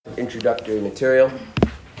introductory material.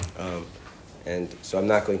 And so I'm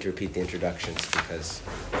not going to repeat the introductions because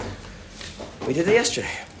we did it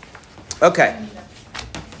yesterday. Okay.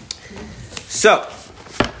 So,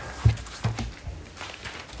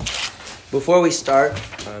 before we start,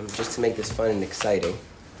 just to make this fun and exciting,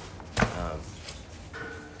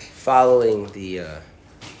 following the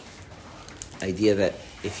idea that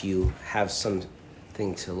if you have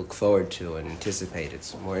something to look forward to and anticipate,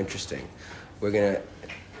 it's more interesting, we're going to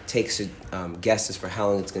take guesses for how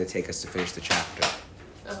long it's going to take us to finish the chapter.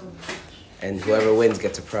 And whoever wins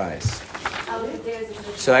gets a prize.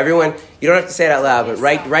 So everyone, you don't have to say it out loud, but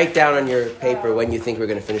write down on your paper when you think we're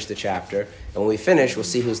going to finish the chapter. And when we finish, we'll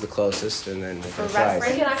see who's the closest, and then we'll get a prize.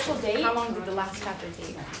 An actual date? How long did the last chapter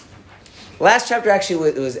take? Last chapter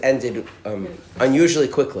actually was ended unusually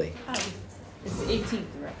quickly. Oh. It's the 18th,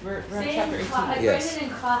 right? We're on chapter 18. Yes. In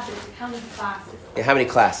classes. How many classes? Yeah, how many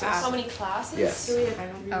classes? How many classes? Yes.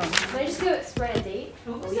 Can I just write a date?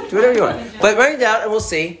 Do whatever you want. But write it down and we'll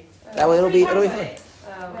see. That way it'll be fun.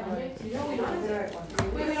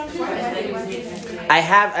 I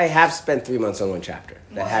have spent 3 months on one chapter.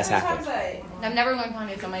 That has happened. I've never learned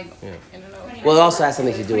Tanya, so I'm like, I don't know. Well, it also has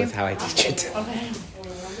something to do with how I teach it.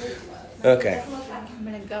 Okay. I'm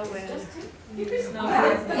going to go with...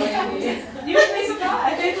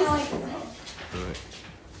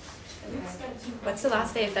 What's the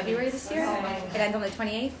last day of February this year? It ends on the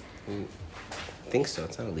 28th? I think so.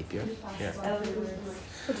 It's not a leap year. Yeah.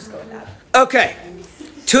 We'll just go with that. Okay.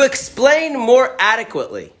 To explain more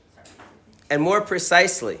adequately and more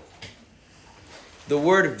precisely, the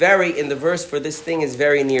word very in the verse for this thing is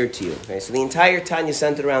very near to you. Okay, so the entire Tanya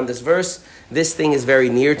centered around this verse. This thing is very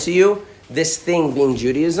near to you. This thing being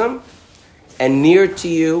Judaism. And near to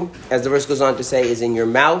you, as the verse goes on to say, is in your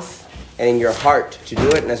mouth and in your heart to do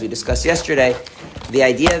it. And as we discussed yesterday, the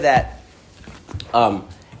idea that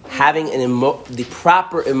having the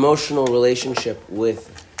proper emotional relationship with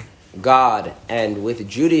God and with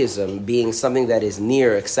Judaism being something that is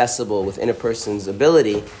near, accessible within a person's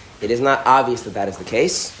ability, it is not obvious that that is the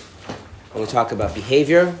case. When we talk about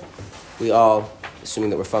behavior, we all,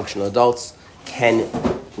 assuming that we're functional adults, can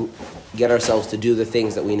get ourselves to do the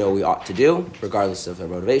things that we know we ought to do, regardless of our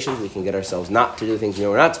motivations. We can get ourselves not to do the things we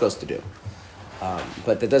know we're not supposed to do.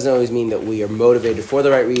 But that doesn't always mean that we are motivated for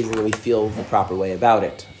the right reason and we feel the proper way about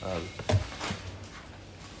it.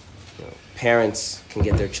 Parents can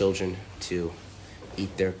get their children to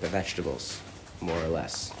eat their vegetables, more or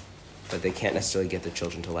less, but they can't necessarily get their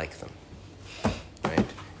children to like them, right?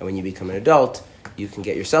 And when you become an adult, you can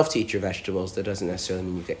get yourself to eat your vegetables. That doesn't necessarily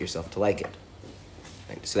mean you get yourself to like it.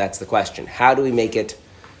 Right? So that's the question. How do we make it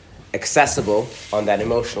accessible on that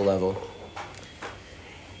emotional level?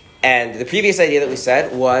 And the previous idea that we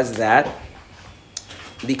said was that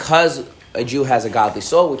because a Jew has a godly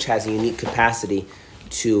soul, which has a unique capacity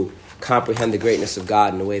to comprehend the greatness of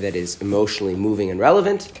God in a way that is emotionally moving and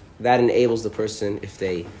relevant, that enables the person, if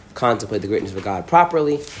they contemplate the greatness of God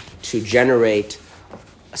properly, to generate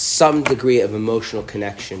some degree of emotional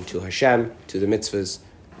connection to Hashem, to the mitzvahs,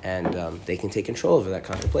 and they can take control over that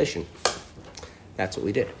contemplation. That's what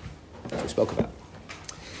we did. That's what we spoke about.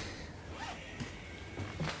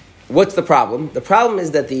 What's the problem? The problem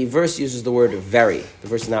is that the verse uses the word very. The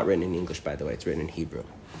verse is not written in English, by the way. It's written in Hebrew.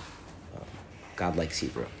 God likes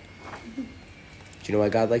Hebrew. Do you know why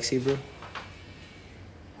God likes Hebrew?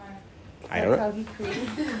 I don't know.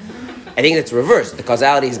 I think it's reversed. The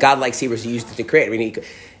causality is God likes Hebrew, so he used it to create.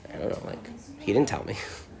 I don't know. He didn't tell me.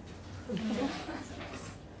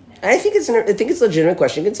 I think it's a legitimate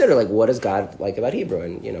question to consider. What does God like about Hebrew?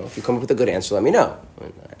 And if you come up with a good answer, let me know.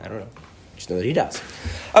 I don't know. Just know that he does.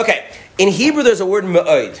 Okay. In Hebrew, there's a word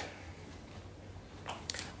ma'od.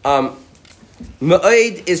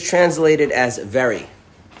 Ma'od is translated as very.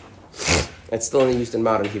 It's still used in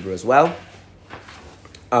modern Hebrew as well.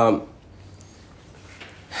 So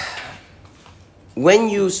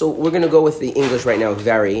we're going to go with the English right now,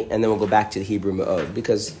 very, and then we'll go back to the Hebrew ma'od,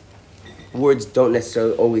 because words don't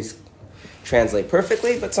necessarily always translate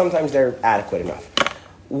perfectly, but sometimes they're adequate enough.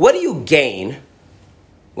 What do you gain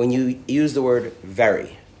when you use the word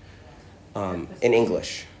very in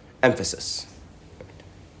English? Emphasis.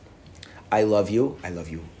 I love you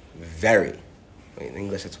very. In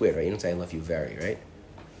English, that's weird, right? You don't say I love you very, right?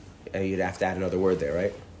 You'd have to add another word there,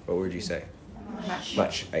 right? What word do you say?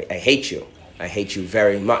 Much. I hate you. I hate you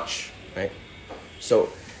very much, right? So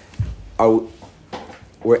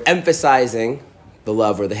we're emphasizing the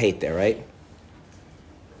love or the hate there, right?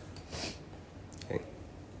 Okay.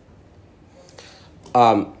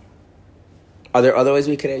 Are there other words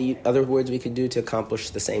we could do to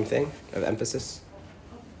accomplish the same thing of emphasis?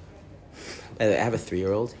 I have a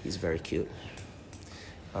 3-year-old. He's very cute.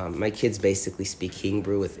 My kids basically speak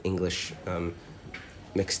Hebrew with English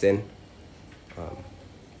mixed in.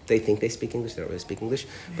 They think they speak English. They don't really speak English.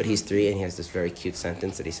 But he's 3, and he has this very cute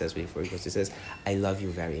sentence that he says before he goes. He says, "I love you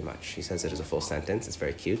very much." He says it as a full sentence. It's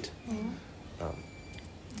very cute.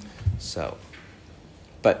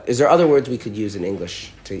 But is there other words we could use in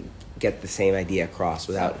English to get the same idea across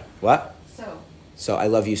without what? So I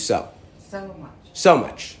love you so. So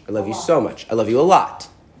much. I love you so much. I love you a lot.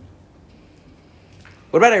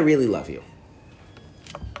 What about I really love you?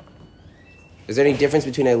 Is there any difference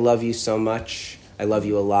between I love you so much, I love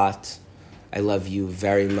you a lot, I love you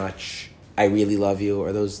very much, I really love you?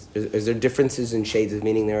 Is there differences in shades of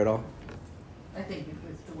meaning there at all? I think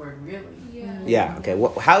it's the word really. Yeah, okay.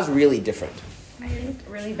 How's really different? I think it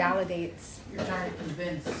really validates. You're trying to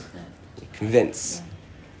convince. Convince.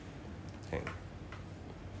 Yeah. Okay.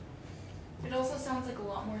 It also sounds like a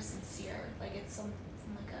lot more sincere. Like it's from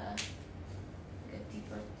like a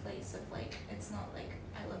deeper place of like, it's not like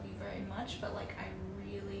I love you very much, but like I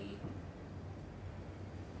really,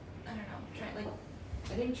 I don't know,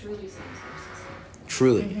 I think truly sounds more sincere.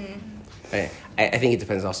 Truly. I think it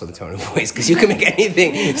depends also on the tone of voice, because you can make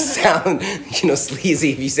anything sound,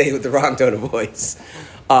 sleazy if you say it with the wrong tone of voice.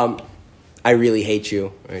 I really hate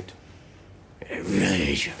you, right? I really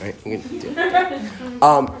hate you, right? You can do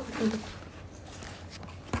it.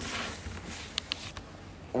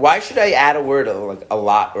 Why should I add a word like a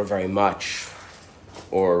lot or very much,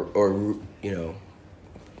 or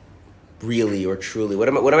really or truly? What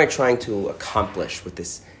am I trying to accomplish with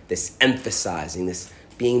this emphasizing, this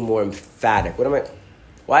being more emphatic?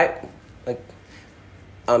 Why? Like,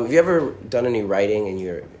 have you ever done any writing and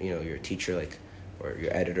your teacher, or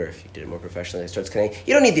your editor, if you did it more professionally, starts saying,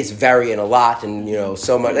 you don't need this very and a lot and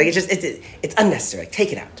so much. Like it's unnecessary. Like,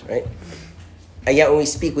 take it out, right? And yet when we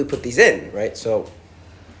speak, we put these in, right? So,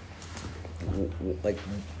 like,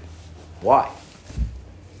 why?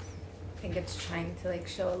 I think it's trying to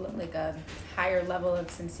show a higher level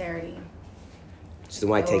of sincerity. So then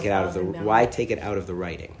why take it out of the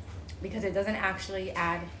writing? Because it doesn't actually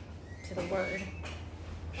add to the word.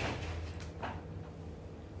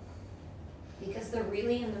 Because the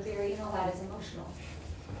really and the very and all that is emotional.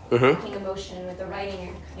 Mm-hmm. Talking emotion with the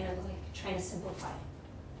writing, you're kind of trying to simplify.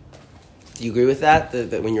 Do you agree with that?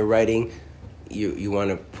 That when you're writing, you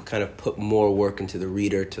want to kind of put more work into the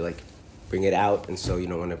reader to bring it out, and so you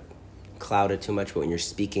don't want to cloud it too much. But when you're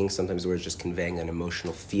speaking, sometimes the words just conveying an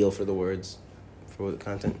emotional feel for the words, for the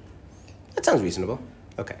content. That sounds reasonable.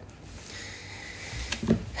 Okay.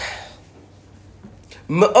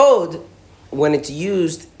 Ma'od, when it's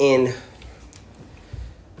used in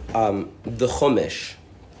the Chumash,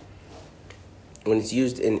 when it's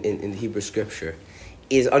used in the Hebrew scripture,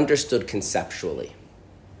 is understood conceptually.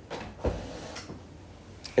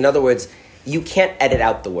 In other words, you can't edit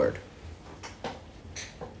out the word.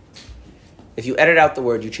 If you edit out the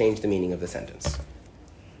word, you change the meaning of the sentence.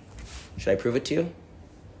 Should I prove it to you?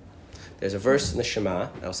 There's a verse in the Shema,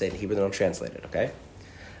 I'll say it in Hebrew, then I'll translate it, okay?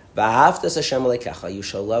 V'ahavtas Hashem Elokecha, you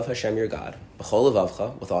shall love Hashem your God, b'chol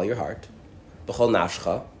levavcha, with all your heart, b'chol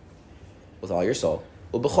nafshcha, with all your soul,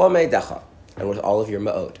 u'b'chol meidecha, and with all of your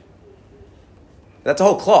ma'od. That's a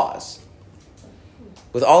whole clause.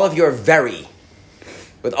 With all of your very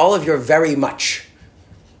much.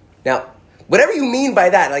 Now, whatever you mean by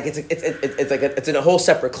that, it's in a whole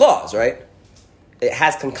separate clause, right? It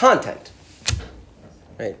has some content,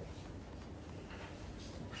 right?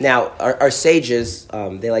 Now, our sages,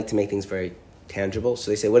 they like to make things very tangible.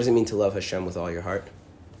 So they say, what does it mean to love Hashem with all your heart?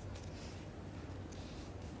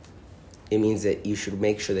 It means that you should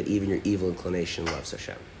make sure that even your evil inclination loves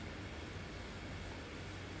Hashem.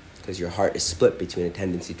 Because your heart is split between a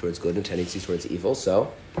tendency towards good and a tendency towards evil.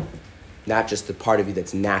 So, not just the part of you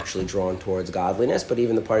that's naturally drawn towards godliness, but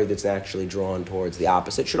even the part of you that's naturally drawn towards the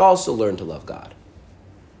opposite should also learn to love God.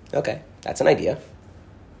 Okay, that's an idea.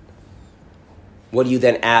 What do you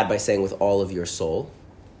then add by saying with all of your soul?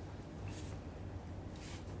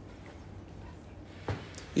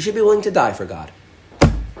 You should be willing to die for God.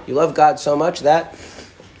 You love God so much that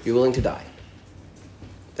you're willing to die.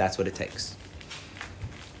 That's what it takes.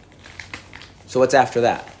 So what's after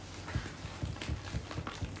that?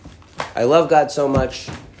 I love God so much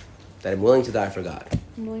that I'm willing to die for God.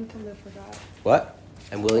 I'm willing to live for God. What?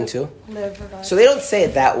 I'm willing to? Live for God. So they don't say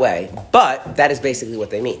it that way, but that is basically what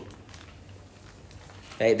they mean.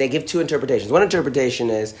 Okay? They give two interpretations. One interpretation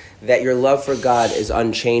is that your love for God is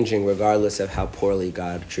unchanging regardless of how poorly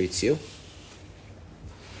God treats you.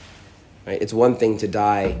 Right? It's one thing to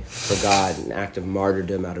die for God, an act of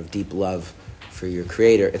martyrdom out of deep love for your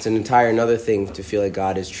Creator. It's an entire another thing to feel like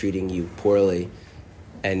God is treating you poorly,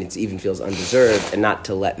 and it even feels undeserved, and not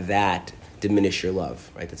to let that diminish your love,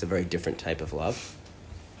 right? That's a very different type of love,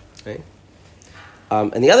 right?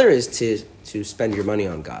 And the other is to spend your money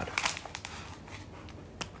on God,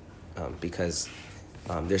 because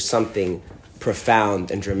there's something profound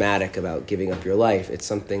and dramatic about giving up your life. It's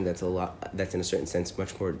something that's in a certain sense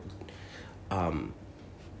much more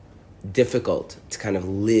difficult to kind of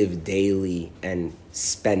live daily and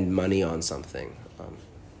spend money on something,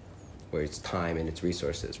 where it's time and it's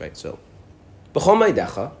resources, right? So, b'chol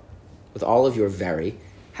maidecha, with all of your very,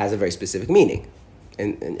 has a very specific meaning.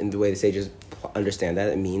 And the way the sages understand that,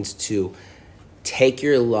 it means to take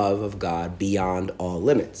your love of God beyond all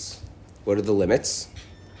limits. What are the limits?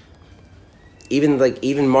 Even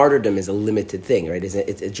martyrdom is a limited thing, right?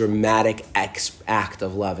 It's a dramatic act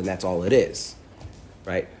of love, and that's all it is,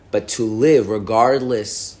 right? But to live,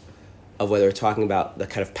 regardless of whether we're talking about the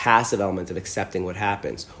kind of passive element of accepting what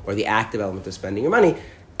happens or the active element of spending your money,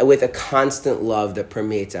 with a constant love that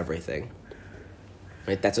permeates everything,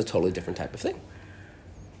 right? That's a totally different type of thing.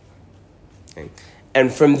 Okay?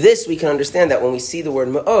 And from this, we can understand that when we see the word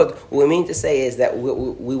ma'od, what we mean to say is that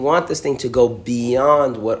we want this thing to go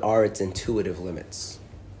beyond what are its intuitive limits.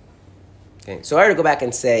 Okay? So I were to go back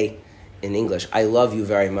and say, in English, I love you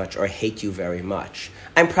very much or I hate you very much,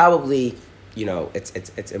 I'm probably,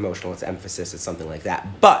 it's emotional, it's emphasis, it's something like that.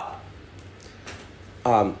 But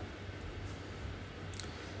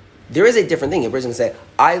there is a different thing. A person can say,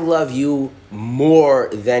 I love you more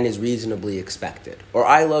than is reasonably expected, or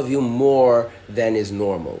I love you more than is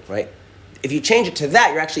normal, right? If you change it to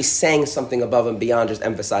that, you're actually saying something above and beyond just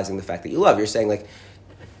emphasizing the fact that you love. You're saying, like,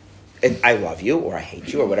 I love you, or I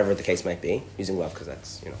hate you, or whatever the case might be, using love because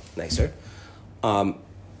that's, nicer.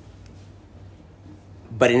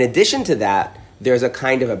 But in addition to that, there's a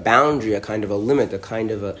kind of a boundary, a kind of a limit, a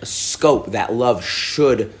kind of a scope that love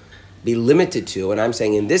should be limited to. And I'm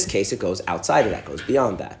saying in this case, it goes outside of that, goes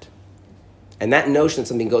beyond that. And that notion that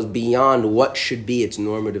something goes beyond what should be its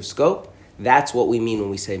normative scope, that's what we mean when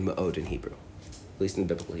we say ma'od in Hebrew, at least in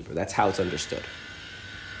biblical Hebrew. That's how it's understood.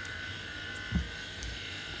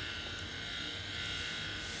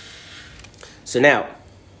 So now,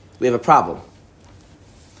 we have a problem.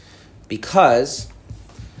 Because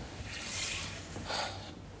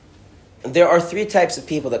there are three types of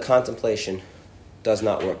people that contemplation does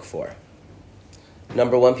not work for.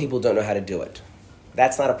 Number one, people don't know how to do it.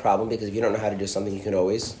 That's not a problem, because if you don't know how to do something, you can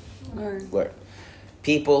always learn.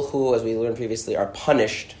 People who, as we learned previously, are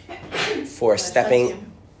punished for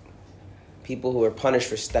people who are punished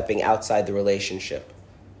for stepping outside the relationship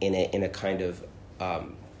in a kind of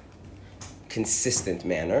consistent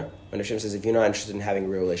manner. When Hashem says, if you're not interested in having a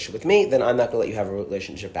real relationship with me, then I'm not going to let you have a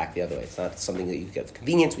relationship back the other way. It's not something that you get with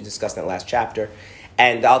convenience. We discussed in that last chapter.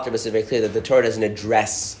 And the Alter Rebbe is very clear that the Torah doesn't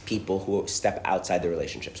address people who step outside the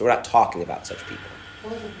relationship. So we're not talking about such people.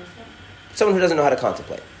 What was the first one? Someone who doesn't know how to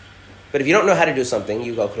contemplate. But if you don't know how to do something,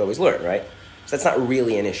 you could always learn, right? So that's not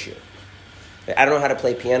really an issue. I don't know how to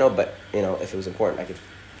play piano, but, if it was important, I could,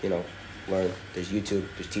 learn. There's YouTube,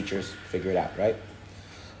 there's teachers, figure it out, right?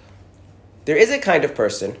 There is a kind of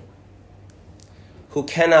person who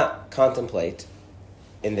cannot contemplate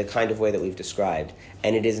in the kind of way that we've described,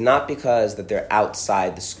 and it is not because that they're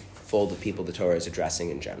outside the fold of people the Torah is addressing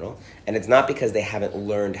in general, and it's not because they haven't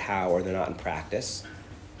learned how or they're not in practice.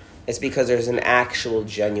 It's because there's an actual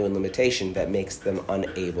genuine limitation that makes them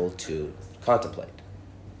unable to contemplate.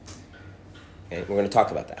 Okay? We're going to talk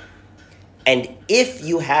about that. And if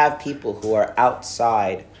you have people who are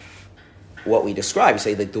outside what we describe, you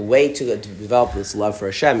say, like, the way to develop this love for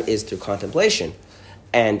Hashem is through contemplation,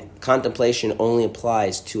 and contemplation only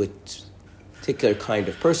applies to a particular kind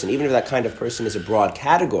of person, even if that kind of person is a broad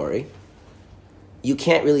category, you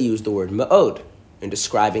can't really use the word ma'od in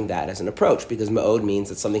describing that as an approach, because ma'od means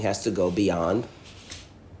that something has to go beyond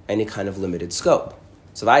any kind of limited scope.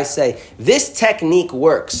 So if I say, this technique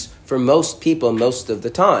works for most people most of the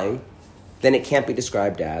time, then it can't be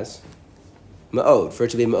described as ma'od. For it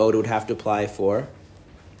to be ma'od, it would have to apply for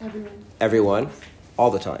everyone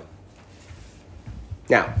all the time.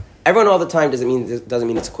 Now, everyone all the time doesn't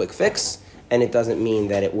mean it's a quick fix, and it doesn't mean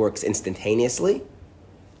that it works instantaneously.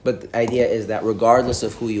 But the idea is that regardless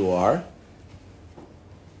of who you are,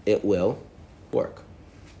 it will work.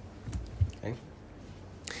 Okay?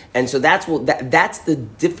 And so that's the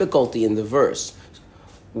difficulty in the verse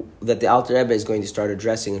that the Alter Rebbe is going to start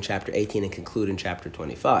addressing in chapter 18 and conclude in chapter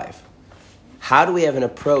 25. How do we have an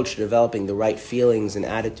approach to developing the right feelings and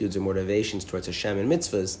attitudes and motivations towards Hashem and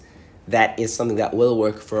mitzvahs that is something that will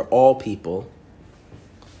work for all people,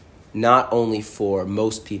 not only for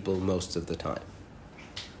most people most of the time?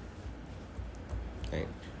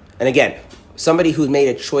 And again, somebody who's made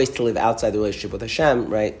a choice to live outside the relationship with Hashem,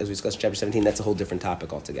 right, as we discussed in chapter 17, that's a whole different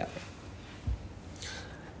topic altogether.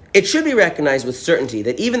 It should be recognized with certainty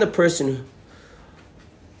that even the person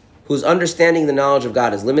whose understanding the knowledge of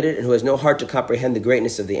God is limited and who has no heart to comprehend the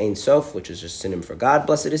greatness of the Ein Sof, which is just synonym for God,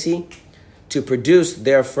 blessed is he, to produce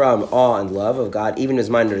therefrom awe and love of God, even his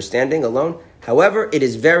mind and understanding alone. However, it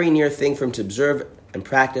is very near thing for him to observe and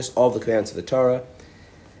practice all the commandments of the Torah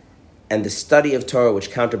and the study of Torah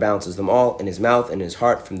which counterbalances them all in his mouth and in his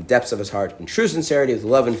heart from the depths of his heart in true sincerity with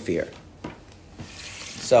love and fear.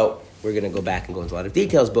 So we're going to go back and go into a lot of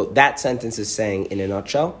details, but that sentence is saying in a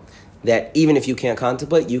nutshell that even if you can't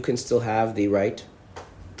contemplate, you can still have the right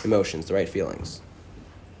emotions, the right feelings.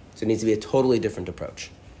 So it needs to be a totally different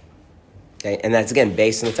approach. Okay? And that's, again,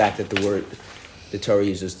 based on the fact that the Torah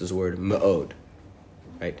uses this word ma'od,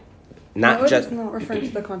 right? Ma'od is not referring to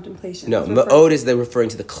the contemplation. No, ma'od is referring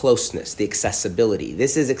to the closeness, the accessibility.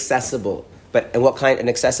 This is accessible, and what kind? An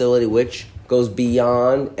accessibility which goes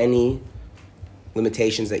beyond any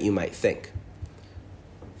limitations that you might think.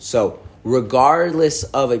 So, regardless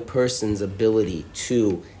of a person's ability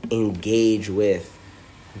to engage with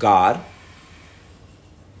God,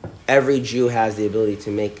 every Jew has the ability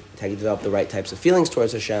to develop the right types of feelings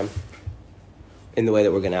towards Hashem in the way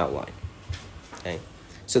that we're going to outline. Okay?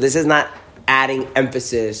 So this is not adding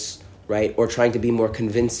emphasis, right, or trying to be more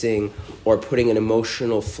convincing or putting an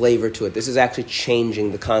emotional flavor to it. This is actually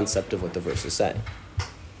changing the concept of what the verse is saying.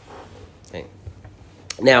 Okay?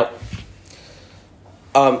 Now,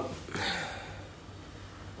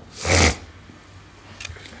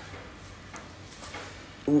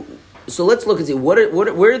 so let's look and see where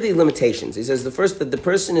are the limitations. He says the first that the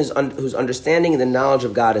person whose understanding and the knowledge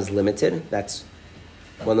of God is limited. That's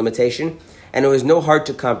one limitation, and who has no heart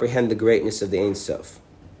to comprehend the greatness of the Ein Sof.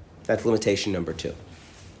 That's limitation number 2.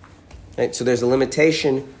 Right? So there's a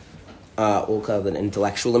limitation. We'll call it an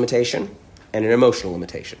intellectual limitation and an emotional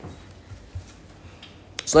limitation.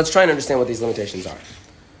 So let's try and understand what these limitations are.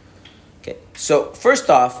 Okay. So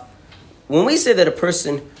first off, when we say that a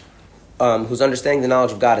person who's understanding the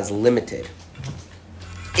knowledge of God is limited,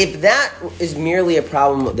 if that is merely a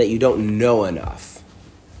problem that you don't know enough,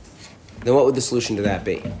 then what would the solution to that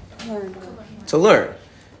be? Learn. To learn.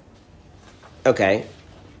 Okay.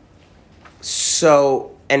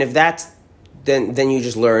 So, and if that's, then you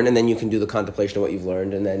just learn, and then you can do the contemplation of what you've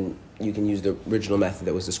learned, and then you can use the original method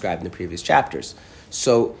that was described in the previous chapters.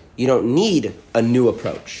 So you don't need a new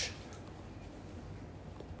approach.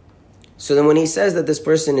 So then when he says that this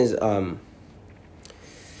person is,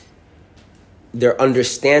 their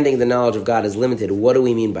understanding the knowledge of God is limited, what do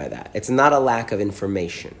we mean by that? It's not a lack of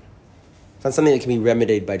information. It's not something that can be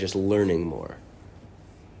remedied by just learning more.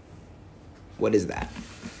 What is that?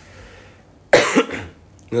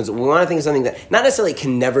 We want to think of something that not necessarily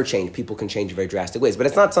can never change. People can change in very drastic ways, but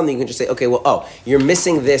it's not something you can just say, okay, well, you're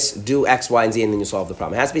missing this, do X, Y, and Z, and then you solve the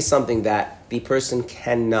problem. It has to be something that the person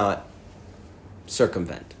cannot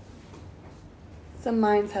circumvent. Some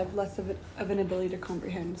minds have less of an ability to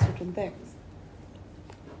comprehend certain things.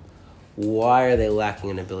 Why are they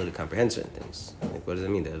lacking an ability to comprehend certain things? Like, what does that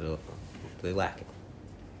mean? They're lacking.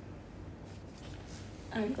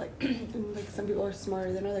 Like some people are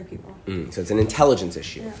smarter than other people. So it's an intelligence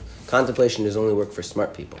issue. Yeah. Contemplation does only work for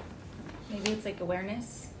smart people. Maybe it's like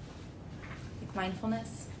awareness, like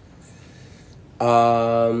mindfulness.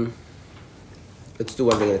 Let's do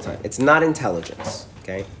one thing at a time. It's not intelligence,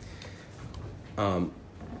 okay?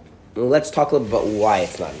 Let's talk a little bit about why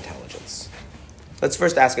it's not intelligence. Let's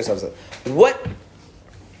first ask ourselves,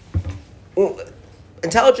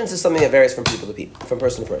 intelligence is something that varies from people to people, from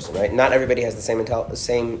person to person, right? Not everybody has the same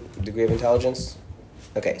degree of intelligence.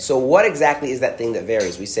 Okay, so what exactly is that thing that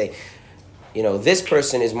varies? We say, this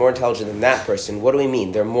person is more intelligent than that person. What do we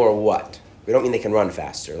mean? They're more what? We don't mean they can run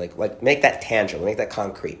faster. Like make that tangible, make that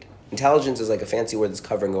concrete. Intelligence is like a fancy word that's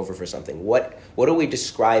covering over for something. What are we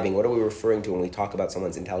describing? What are we referring to when we talk about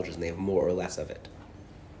someone's intelligence and they have more or less of it?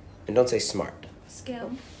 And don't say smart.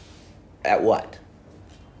 Skill. At what?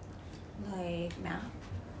 Like math.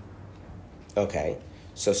 Okay.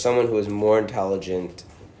 So someone who is more intelligent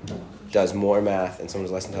does more math, and someone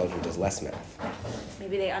who's less intelligent does less math.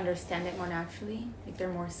 Maybe they understand it more naturally. Like they're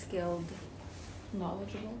more skilled.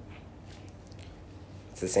 Knowledgeable.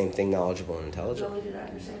 It's the same thing, knowledgeable and intelligent. Ability to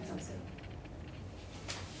understand something.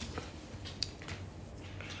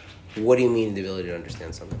 What do you mean the ability to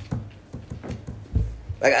understand something?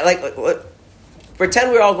 What?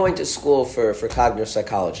 Pretend we're all going to school for cognitive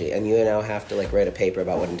psychology, and you now have to write a paper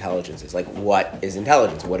about what intelligence is. What is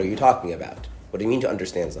intelligence? What are you talking about? What do you mean to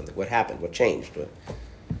understand something? What happened? What changed? The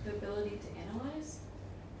ability to analyze?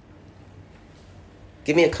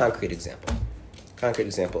 Give me a concrete example. Concrete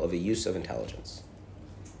example of a use of intelligence.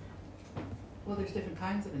 Well, there's different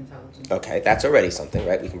kinds of intelligence. Okay, that's already something,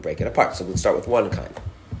 right? We can break it apart. So we'll start with one kind.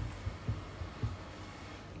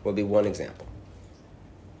 What would be one example?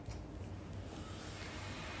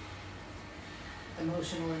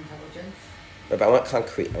 Emotional intelligence. But I want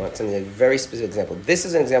concrete. I want something like a very specific example. This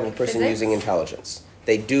is an example of a person Physics? using intelligence.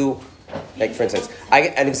 They do, like for instance,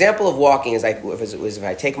 an example of walking is like if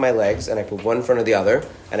I take my legs and I put one in front of the other,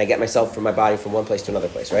 and I get myself from my body from one place to another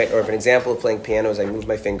place, right? Or if an example of playing piano is I move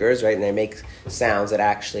my fingers, right, and I make sounds that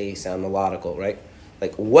actually sound melodical, right?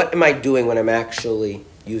 Like what am I doing when I'm actually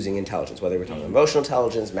using intelligence? Whether we're talking emotional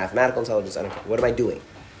intelligence, mathematical intelligence, I don't care. What am I doing?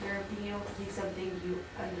 You're being able to take something you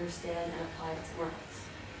understand and apply it somewhere else.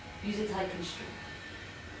 Use it to like construct.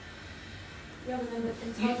 Yeah, but then You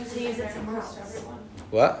intelligence use isn't it very somewhere close to else. everyone.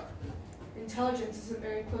 What? Intelligence isn't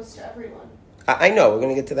very close to everyone. I know, we're going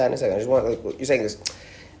to get to that in a second. I just want, like, what you're saying is,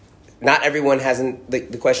 not everyone hasn't,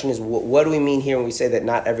 the question is, what do we mean here when we say that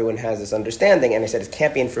not everyone has this understanding? And I said it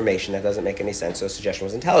can't be information, that doesn't make any sense, so a suggestion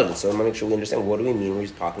was intelligence. So I'm going to make sure we understand what do we mean when we're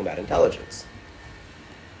talking about intelligence.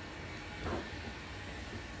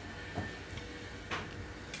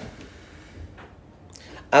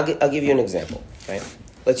 I'll give you an example, right?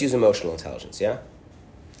 Let's use emotional intelligence, yeah?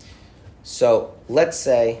 So let's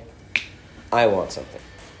say I want something.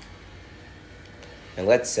 And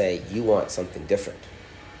let's say you want something different.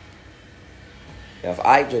 Now, if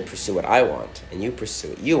I do pursue what I want and you pursue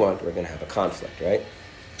what you want, we're going to have a conflict, right?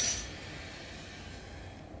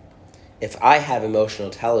 If I have emotional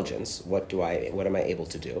intelligence, what am I able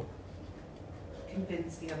to do?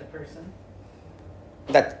 Convince the other person.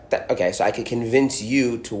 Okay, so I could convince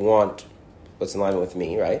you to want what's in line with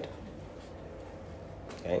me, right?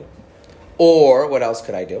 Okay. Or what else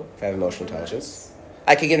could I do if I have emotional intelligence?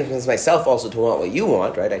 I could convince myself also to want what you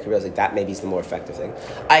want, right? I could realize like that maybe is the more effective thing.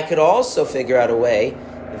 I could also figure out a way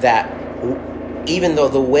that even though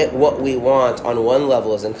what we want on one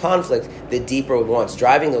level is in conflict, the deeper wants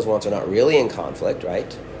driving those wants are not really in conflict,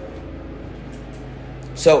 right?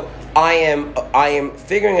 So I am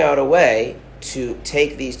figuring out a way to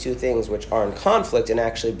take these two things which are in conflict and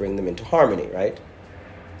actually bring them into harmony, right?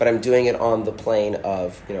 But I'm doing it on the plane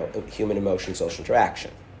of, human emotion, social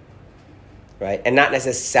interaction, right? And not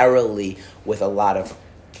necessarily with a lot of,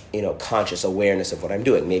 conscious awareness of what I'm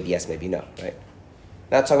doing. Maybe yes, maybe no, right?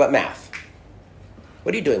 Now let's talk about math.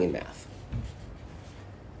 What are you doing in math?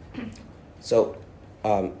 So,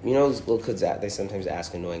 those little kids they sometimes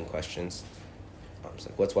ask annoying questions. It's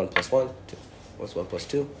like, what's 1 + 1? 2. What's 1 +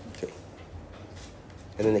 2? 3.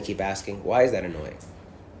 And then they keep asking, why is that annoying?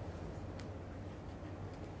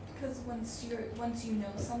 Because once you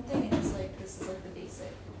know something, it's like this is like the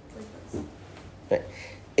basic. Like this. Right.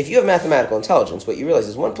 If you have mathematical intelligence, what you realize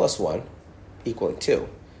is 1 + 1 equaling 2,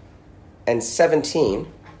 and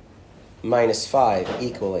 17 minus 5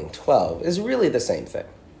 equaling 12 is really the same thing.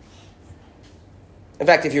 In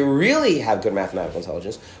fact, if you really have good mathematical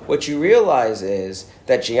intelligence, what you realize is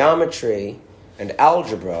that geometry and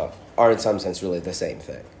algebra are in some sense really the same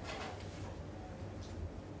thing.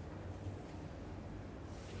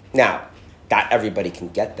 Now, not everybody can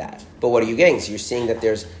get that. But what are you getting? So you're seeing that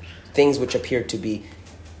there's things which appear to be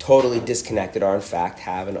totally disconnected are in fact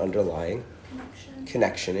have an underlying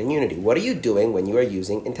connection and unity. What are you doing when you are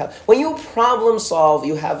using intelligence? When you problem solve,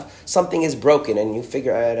 you have something is broken and you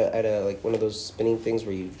figure out at a like one of those spinning things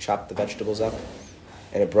where you chop the vegetables up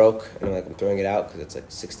and it broke and I'm throwing it out because it's like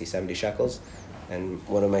 60, 70 shekels. And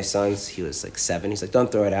one of my sons, he was like 7, he's like,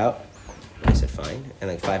 don't throw it out. I said, fine. And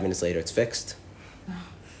like 5 minutes later, it's fixed.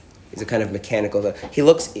 He's a kind of mechanical. He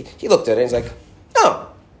looked at it and he's like, oh,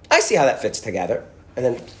 I see how that fits together. And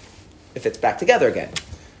then it fits back together again.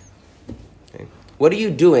 Okay. What are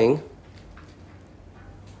you doing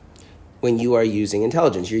when you are using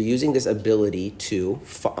intelligence? You're using this ability to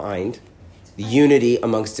find unity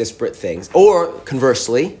amongst disparate things. Or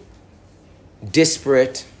conversely,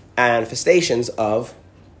 disparate manifestations of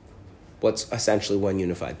what's essentially one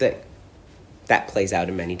unified thing. That plays out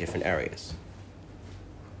in many different areas.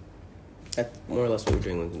 That's more or less what we're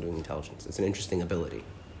doing when we're doing intelligence. It's an interesting ability.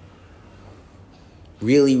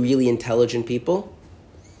 Really, really intelligent people,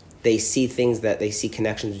 they see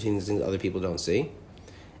connections between things that other people don't see,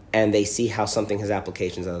 and they see how something has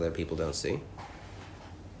applications that other people don't see.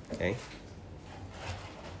 Okay?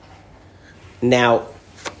 Now,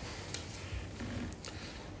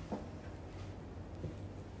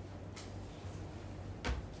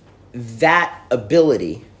 that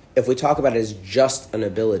ability, if we talk about it as just an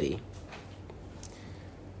ability,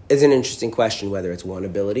 is an interesting question whether it's one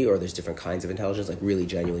ability or there's different kinds of intelligence, like really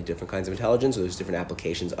genuinely different kinds of intelligence, or there's different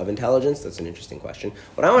applications of intelligence. That's an interesting question.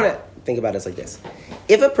 What I want to think about is like this.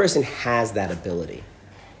 If a person has that ability,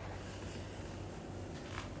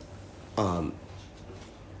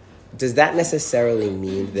 does that necessarily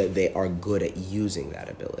mean that they are good at using that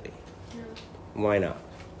ability? No. Why not?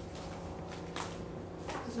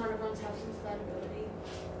 Because not everyone taps into that ability,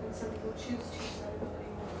 and some people choose to use that ability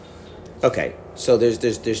more. Okay, so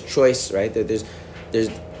there's choice, right? There's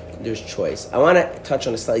choice. I want to touch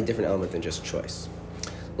on a slightly different element than just choice.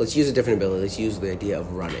 Let's use a different ability. Let's use the idea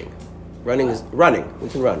of running. Running. We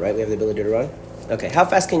can run, right? We have the ability to run. Okay, how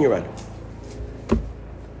fast can you run?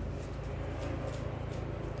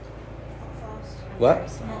 What?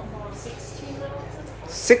 16 miles?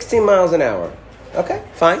 16 miles an hour. Okay,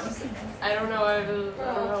 fine. I don't know. I don't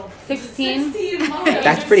know. 16?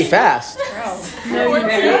 That's pretty fast. No, you're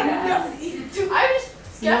right. I'm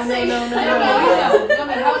just guessing. No.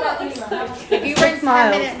 How about can you run? If you run 10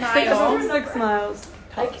 miles. minute miles, 6 miles.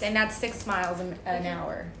 then that's 6 miles an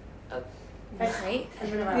hour. Right?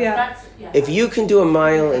 Yeah. If you can do a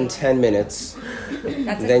mile in 10 minutes,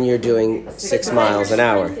 That's then you're doing 6 miles an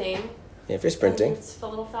hour. If you're sprinting. It's a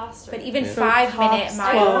little faster. But even Yeah. 5 minute Tops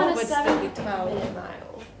I want miles a would still be 12. 7-minute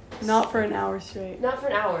mile. Not for an hour straight. Not for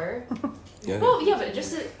an hour. Yeah. Well, yeah, but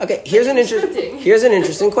just Okay, here's an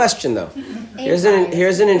interesting question though. Here's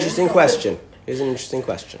an interesting question.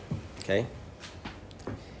 Okay?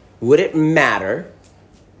 Would it matter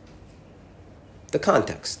the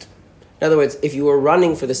context? In other words, if you were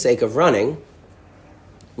running for the sake of running,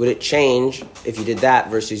 would it change if you did that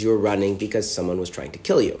versus you were running because someone was trying to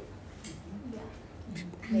kill you?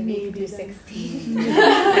 Maybe you do 16.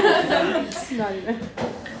 Not even.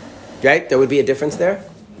 Right? There would be a difference there?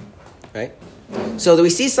 Right? So we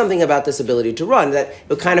see something about this ability to run that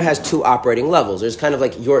it kind of has two operating levels. There's kind of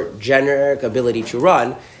like your generic ability to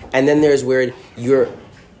run, and then there's where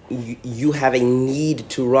you have a need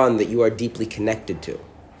to run that you are deeply connected to.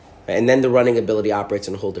 Right? And then the running ability operates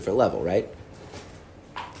on a whole different level, right?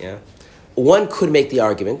 Yeah. One could make the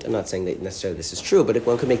argument, I'm not saying that necessarily this is true, but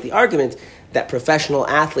one could make the argument that professional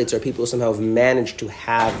athletes are people who somehow have managed to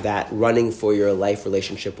have that running for your life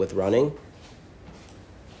relationship with running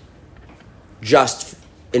just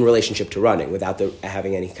in relationship to running without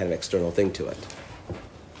having any kind of external thing to it.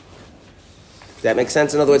 Does that make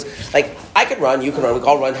sense? In other words, like, I could run, you can run, we can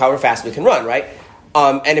all run however fast we can run, right?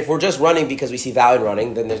 And if we're just running because we see value in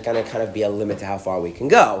running, then there's going to kind of be a limit to how far we can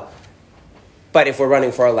go. But if we're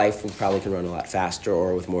running for our life, we probably can run a lot faster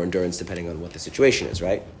or with more endurance, depending on what the situation is,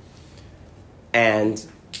 right? And,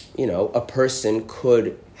 a person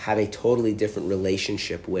could have a totally different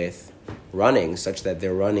relationship with running, such that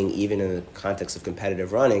their running, even in the context of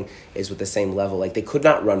competitive running, is with the same level. Like, they could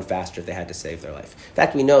not run faster if they had to save their life. In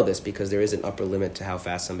fact, we know this because there is an upper limit to how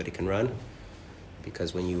fast somebody can run.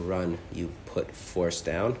 Because when you run, you put force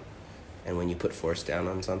down. And when you put force down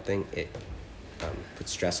on something, it put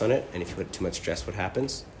stress on it, and if you put too much stress, what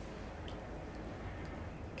happens?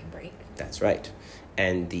 Can break. That's right.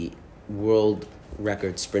 And the world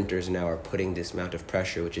record sprinters now are putting this amount of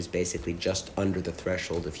pressure, which is basically just under the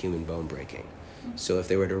threshold of human bone breaking. So if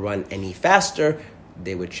they were to run any faster,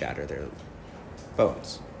 they would shatter their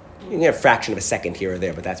bones. You can get a fraction of a second here or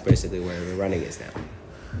there, but that's basically where the running is now.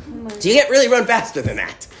 So you can't really run faster than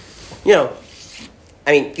that.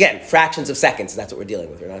 Again, fractions of seconds, that's what we're dealing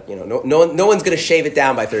with. We're not, no one's going to shave it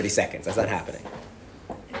down by 30 seconds. That's not happening.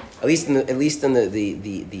 At least in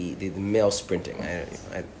the male sprinting.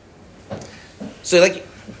 So,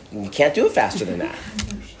 you can't do it faster than that.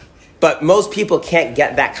 But most people can't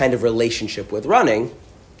get that kind of relationship with running,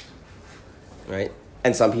 right?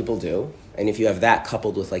 And some people do. And if you have that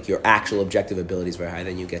coupled with, your actual objective abilities very high,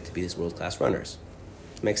 then you get to be these world-class runners.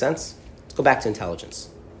 Make sense? Let's go back to intelligence.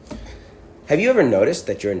 Have you ever noticed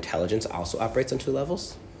that your intelligence also operates on two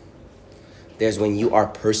levels? There's when you are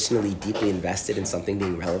personally deeply invested in something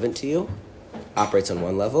being relevant to you, operates on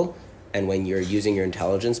one level, and when you're using your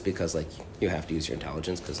intelligence because, you have to use your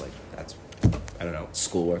intelligence because, that's,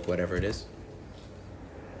 schoolwork, whatever it is.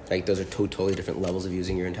 Those are totally different levels of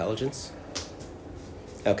using your intelligence.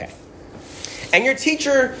 Okay. And your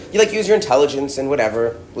teacher, you use your intelligence and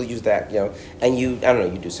whatever, we'll use that, and you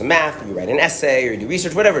do some math, you write an essay, or you do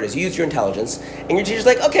research, whatever it is, you use your intelligence, and your teacher's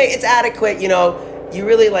okay, it's adequate, you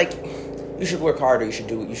really, you should work harder, you should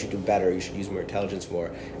do better, you should use more intelligence more,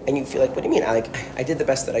 and you feel what do you mean? I did the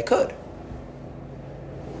best that I could.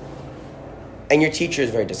 And your teacher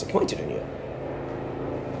is very disappointed in you.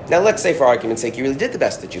 Now let's say, for argument's sake, you really did the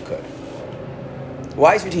best that you could.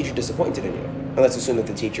 Why is your teacher disappointed in you? And let's assume that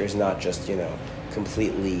the teacher is not just,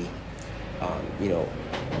 completely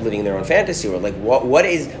living their own fantasy world. Like what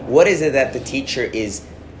is it that the teacher is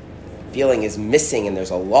feeling is missing, and there's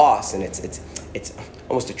a loss, and it's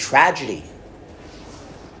almost a tragedy.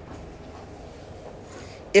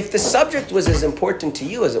 If the subject was as important to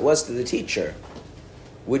you as it was to the teacher,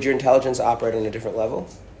 would your intelligence operate on a different level?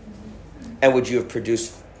 And would you have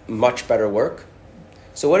produced much better work?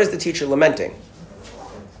 So what is the teacher lamenting?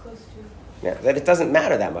 Yeah, that it doesn't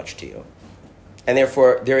matter that much to you. And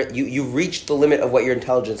therefore, you've reached the limit of what your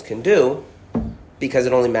intelligence can do because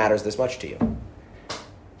it only matters this much to you.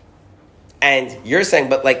 And you're saying,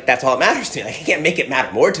 but like, that's all that matters to me. Like, I can't make it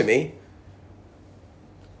matter more to me.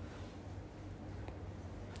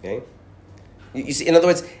 Okay? You see, in other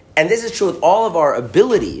words, and this is true with all of our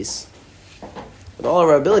abilities. With all of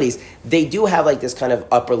our abilities, they do have like this kind of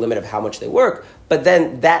upper limit of how much they work, but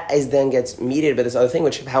then that then gets mediated by this other thing,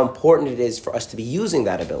 which is how important it is for us to be using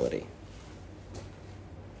that ability.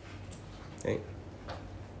 Okay?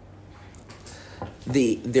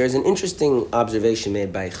 There's an interesting observation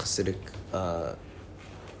made by Hasidic, I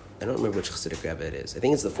don't remember which Hasidic Rebbe it is. I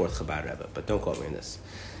think it's the 4th Chabad Rebbe, but don't quote me on this.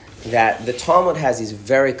 That the Talmud has these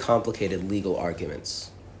very complicated legal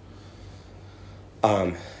arguments.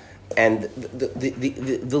 And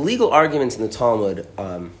the legal arguments in the Talmud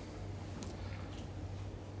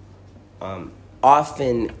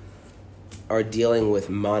often are dealing with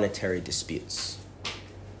monetary disputes.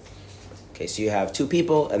 Okay, so you have two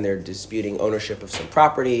people and they're disputing ownership of some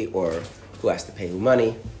property, or who has to pay who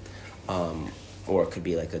money, or it could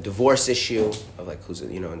be like a divorce issue of like who's,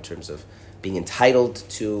 in terms of being entitled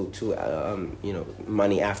to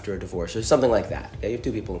money after a divorce, or something like that. Okay, you have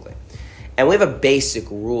two people in claim. And we have a basic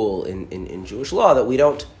rule in Jewish law that we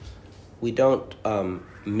don't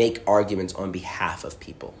make arguments on behalf of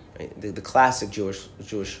people. Right? The classic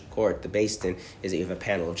Jewish court, the Beis Din, is that you have a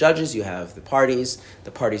panel of judges, you have the parties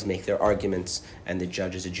make their arguments, and the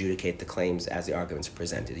judges adjudicate the claims as the arguments are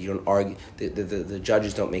presented. You don't argue. The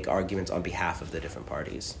judges don't make arguments on behalf of the different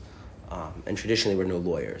parties. And traditionally, we're no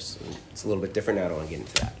lawyers. It's a little bit different now. I don't want to get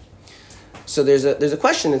into that. So there's a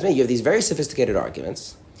question that's made. You have these very sophisticated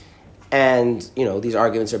arguments. And, these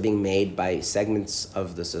arguments are being made by segments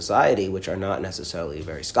of the society which are not necessarily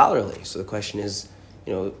very scholarly. So the question is,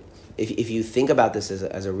 if you think about this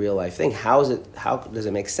as a real life thing, how does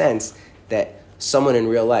it make sense that someone in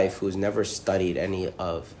real life who's never studied any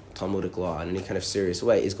of Talmudic law in any kind of serious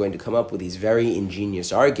way is going to come up with these very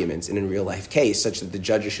ingenious arguments in a real life case such that the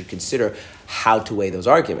judges should consider how to weigh those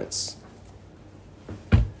arguments?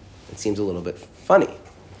 It seems a little bit funny.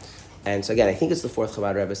 And so again, I think it's the 4th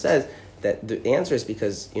Chabad Rebbe says that the answer is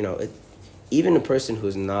because, even a person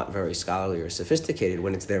who's not very scholarly or sophisticated,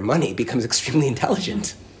 when it's their money, becomes extremely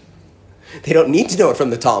intelligent. They don't need to know it from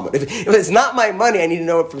the Talmud. If it's not my money, I need to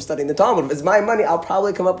know it from studying the Talmud. If it's my money, I'll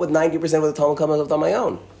probably come up with 90% of what the Talmud comes up with on my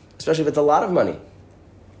own, especially if it's a lot of money.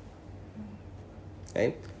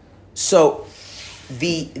 Okay? So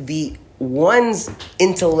the one's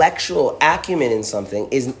intellectual acumen in something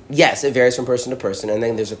is, yes, it varies from person to person, and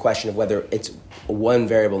then there's a question of whether it's one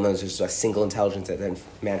variable, and there's just a single intelligence that then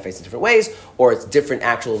manifests in different ways, or it's different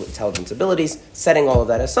actual intelligence abilities. Setting all of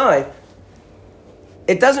that aside,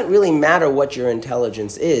 it doesn't really matter what your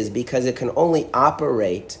intelligence is, because it can only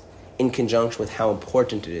operate in conjunction with how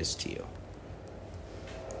important it is to you.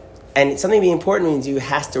 And something being important means you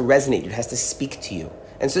has to resonate, it has to speak to you.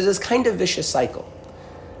 And so there's this kind of vicious cycle.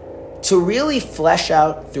 To really flesh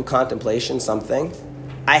out through contemplation something,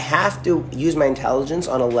 I have to use my intelligence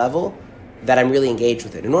on a level that I'm really engaged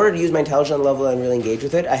with it. In order to use my intelligence on a level that I'm really engaged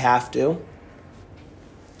with it, I have to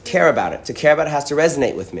care about it. To care about it has to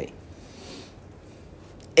resonate with me.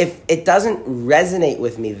 If it doesn't resonate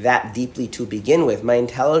with me that deeply to begin with, my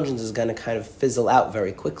intelligence is going to kind of fizzle out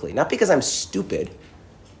very quickly. Not because I'm stupid,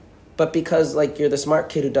 but because, you're the smart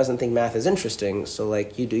kid who doesn't think math is interesting, so,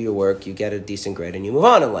 you do your work, you get a decent grade, and you move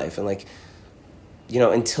on in life. And,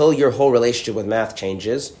 until your whole relationship with math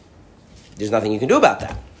changes, there's nothing you can do about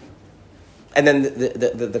that. And then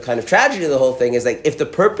the kind of tragedy of the whole thing is, if the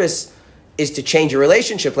purpose is to change your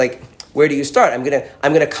relationship, where do you start? I'm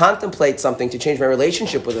gonna contemplate something to change my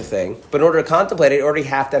relationship with a thing, but in order to contemplate it, I already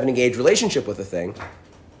have to have an engaged relationship with a thing.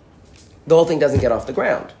 The whole thing doesn't get off the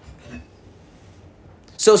ground.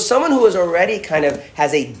 So someone who is already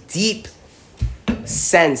has a deep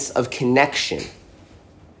sense of connection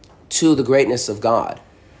to the greatness of God,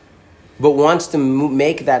 but wants to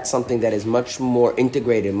make that something that is much more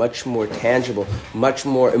integrated, much more tangible, much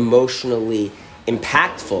more emotionally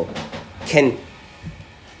impactful, can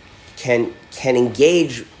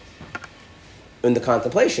engage in the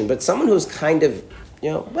contemplation. But someone who's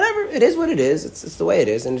whatever, it is what it is, it's the way it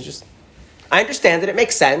is, and it's just, I understand that it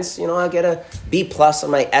makes sense. I'll get a B+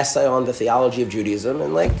 on my essay on the theology of Judaism,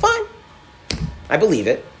 and fine. I believe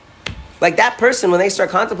it. That person, when they start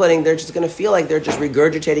contemplating, they're just going to feel like they're just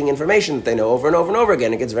regurgitating information that they know over and over and over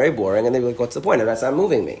again. It gets very boring, and they're like, what's the point? And that's not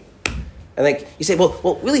moving me. And you say,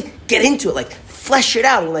 well, really get into it, flesh it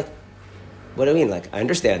out. And you're what do you mean? I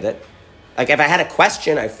understand it. If I had a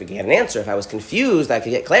question, I could get an answer. If I was confused, I could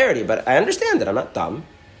get clarity, but I understand it. I'm not dumb.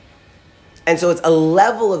 And so it's a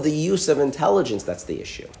level of the use of intelligence that's the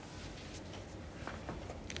issue.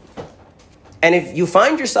 And if you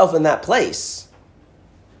find yourself in that place,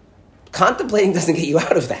 contemplating doesn't get you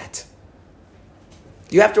out of that.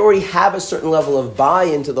 You have to already have a certain level of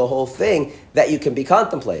buy-in to the whole thing that you can be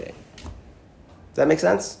contemplating. Does that make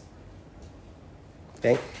sense?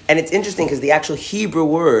 Okay? And it's interesting because the actual Hebrew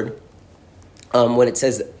word, when it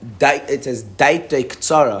says daitei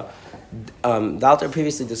ktsara, the author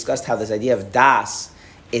previously discussed how this idea of das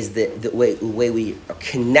is the way we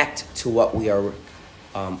connect to what we are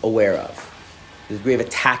aware of, the degree of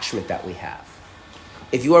attachment that we have.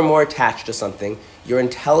 If you are more attached to something, your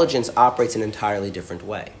intelligence operates in an entirely different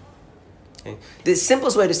way. Okay? The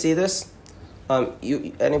simplest way to see this,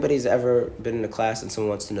 anybody's ever been in a class and someone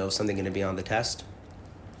wants to know if something going to be on the test?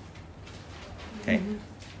 Okay. Mm-hmm.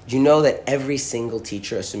 Do you know that every single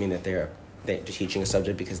teacher, assuming that they're teaching a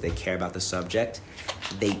subject because they care about the subject,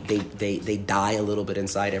 they die a little bit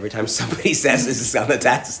inside every time somebody says this is on the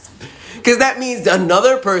test? Because that means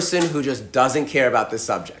another person who just doesn't care about this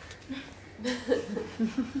subject.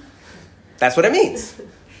 That's what it means.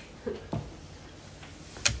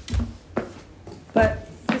 But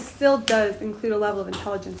this still does include a level of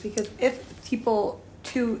intelligence, because if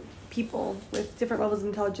two people with different levels of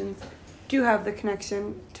intelligence do have the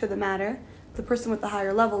connection to the matter, the person with the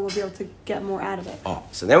higher level will be able to get more out of it. Oh,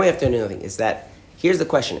 so then we have to do another thing. Here's the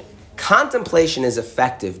question. Contemplation is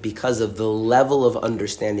effective because of the level of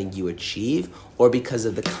understanding you achieve, or because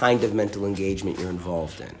of the kind of mental engagement you're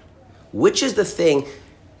involved in? Which is the thing?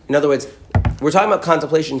 In other words, we're talking about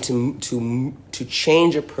contemplation to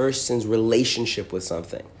change a person's relationship with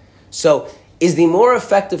something. So is the more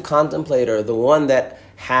effective contemplator the one that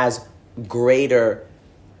has greater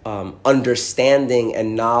understanding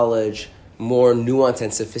and knowledge, more nuanced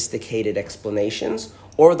and sophisticated explanations,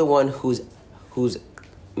 or the one whose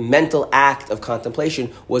mental act of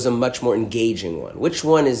contemplation was a much more engaging one? Which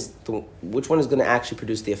one is going to actually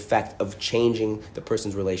produce the effect of changing the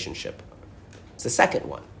person's relationship? It's the second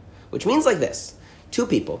one, which means like this: two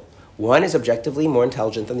people, one is objectively more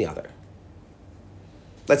intelligent than the other.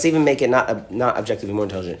 Let's even make it not objectively more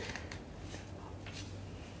intelligent,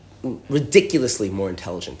 ridiculously more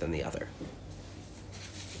intelligent than the other.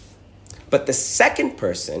 But the second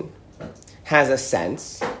person has a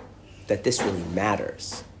sense that this really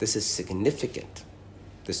matters. This is significant,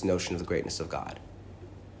 this notion of the greatness of God.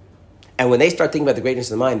 And when they start thinking about the greatness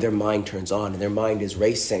of the mind, their mind turns on and their mind is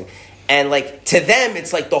racing. And to them,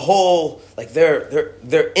 it's the whole,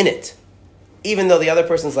 they're in it. Even though the other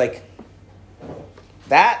person's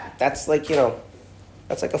that's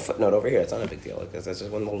that's a footnote over here. It's not a big deal. That's just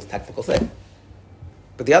one little technical thing.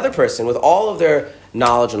 But the other person, with all of their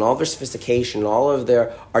knowledge and all of their sophistication and all of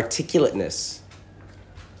their articulateness,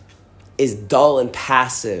 is dull and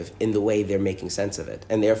passive in the way they're making sense of it.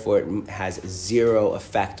 And therefore, it has zero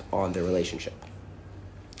effect on their relationship.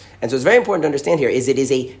 And so it's very important to understand here is it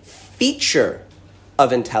is a feature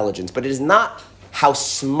of intelligence, but it is not how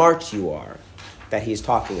smart you are that he's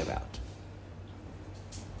talking about.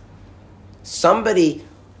 Somebody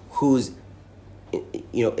who's,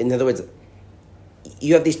 in other words,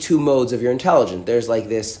 you have these two modes of your intelligence. There's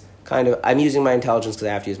this kind of, I'm using my intelligence because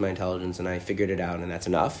I have to use my intelligence and I figured it out and that's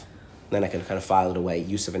enough. And then I can kind of file it away,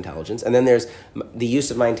 use of intelligence. And then there's the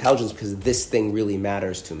use of my intelligence because this thing really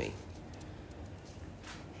matters to me.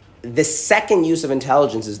 The second use of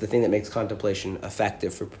intelligence is the thing that makes contemplation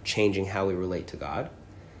effective for changing how we relate to God.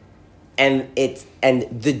 And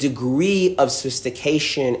the degree of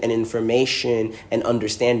sophistication and information and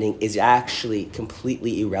understanding is actually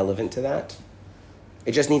completely irrelevant to that.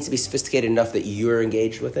 It just needs to be sophisticated enough that you're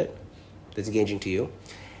engaged with it, that's engaging to you.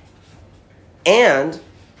 And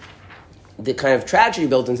the kind of tragedy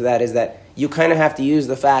built into that is that you kind of have to use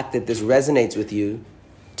the fact that this resonates with you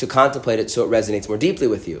to contemplate it so it resonates more deeply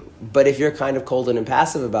with you. But if you're kind of cold and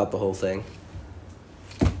impassive about the whole thing,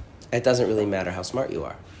 it doesn't really matter how smart you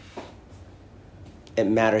are. It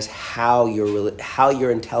matters how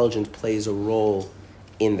your intelligence plays a role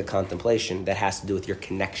in the contemplation that has to do with your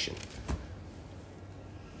connection.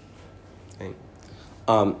 Okay?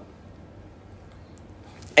 And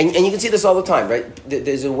you can see this all the time, right?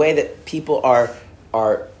 There's a way that people are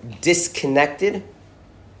disconnected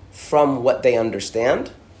from what they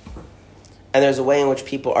understand, and there's a way in which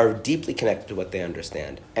people are deeply connected to what they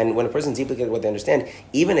understand. And when a person's deeply connected to what they understand,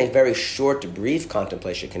 even a very short, brief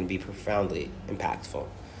contemplation can be profoundly impactful.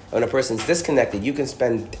 When a person's disconnected, you can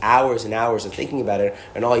spend hours and hours of thinking about it,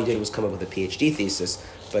 and all you did was come up with a PhD thesis,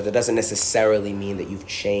 but that doesn't necessarily mean that you've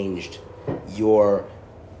changed your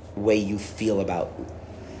way you feel about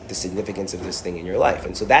the significance of this thing in your life.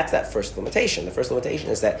 And so that's that first limitation. The first limitation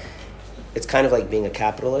is that it's kind of like being a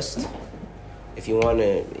capitalist. If you want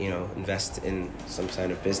to, invest in some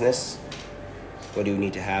kind of business, what do you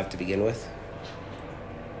need to have to begin with?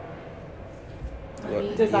 You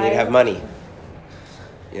need to have money.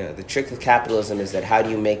 The trick with capitalism is that how do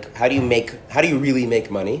you really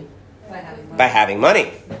make money? By having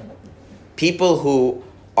money. People who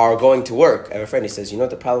are going to work, I have a friend, he says, you know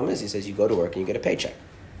what the problem is? He says, you go to work and you get a paycheck.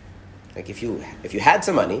 Like if you had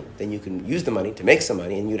some money, then you can use the money to make some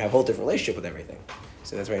money and you'd have a whole different relationship with everything.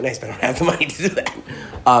 So that's very nice, but I don't have the money to do that.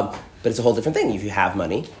 But it's a whole different thing. If you have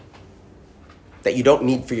money that you don't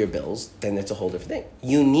need for your bills, then it's a whole different thing.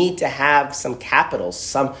 You need to have some capital,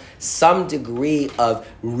 some degree of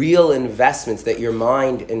real investments that your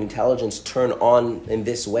mind and intelligence turn on in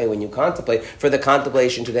this way when you contemplate, for the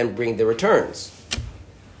contemplation to then bring the returns.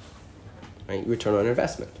 Right? Return on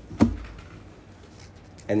investment.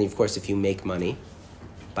 And of course, if you make money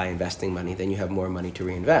by investing money, then you have more money to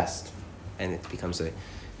reinvest. And it becomes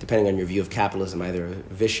depending on your view of capitalism, either a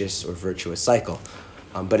vicious or virtuous cycle.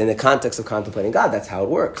 But in the context of contemplating God, that's how it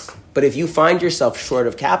works. But if you find yourself short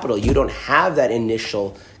of capital, you don't have that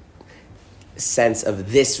initial sense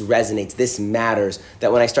of this resonates, this matters,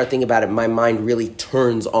 that when I start thinking about it, my mind really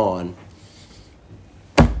turns on.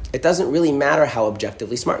 It doesn't really matter how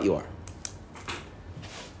objectively smart you are.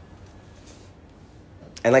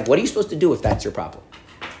 And what are you supposed to do if that's your problem?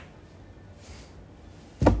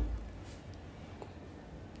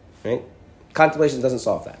 Right? Contemplation doesn't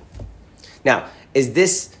solve that. Now,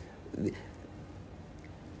 the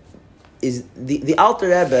Alter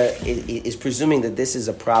Rebbe is presuming that this is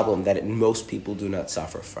a problem that most people do not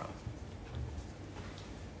suffer from.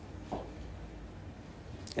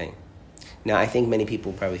 Okay. Now, I think many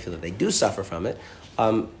people probably feel that they do suffer from it,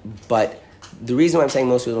 but the reason why I'm saying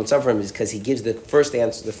most people don't suffer from it is because he gives the first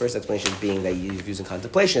answer, the first explanation being that he's using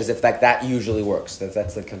contemplation, as if that usually works.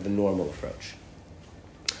 That's kind of the normal approach.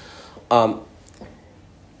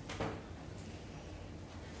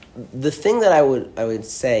 The thing that I would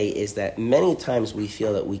say is that many times we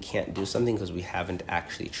feel that we can't do something because we haven't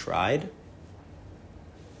actually tried,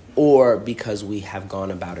 or because we have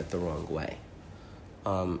gone about it the wrong way.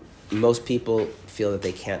 Most people feel that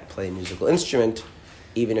they can't play a musical instrument,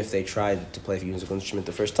 even if they tried to play a musical instrument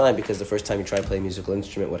the first time, because the first time you try to play a musical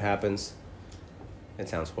instrument, what happens? It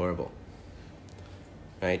sounds horrible,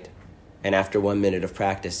 right? And after 1 minute of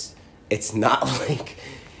practice, it's not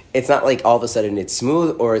like all of a sudden it's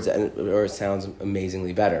smooth or it sounds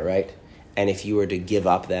amazingly better, right? And if you were to give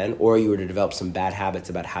up then, or you were to develop some bad habits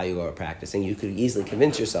about how you go about practicing, you could easily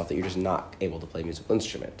convince yourself that you're just not able to play a musical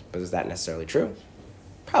instrument. But is that necessarily true?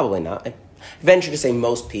 Probably not. I venture to say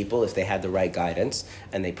most people, if they had the right guidance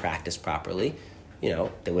and they practiced properly,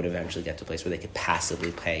 they would eventually get to a place where they could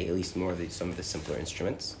passively play at least some of the simpler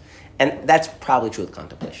instruments. And that's probably true with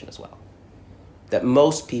contemplation as well. That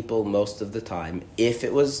most people, most of the time, if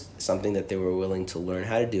it was something that they were willing to learn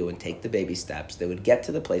how to do and take the baby steps, they would get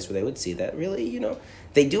to the place where they would see that really,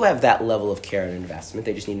 they do have that level of care and investment.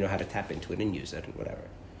 They just need to know how to tap into it and use it and whatever.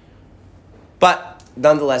 But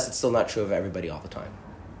nonetheless, it's still not true of everybody all the time.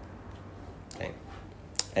 Okay?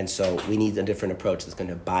 And so we need a different approach that's going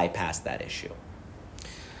to bypass that issue.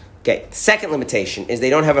 Okay, the second limitation is they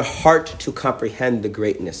don't have a heart to comprehend the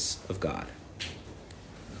greatness of God.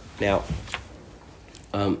 Now,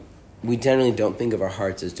 we generally don't think of our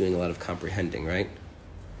hearts as doing a lot of comprehending, right?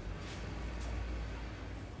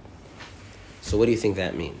 So what do you think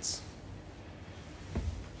that means?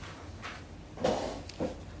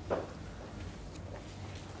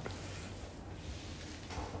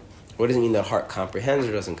 What does it mean that heart comprehends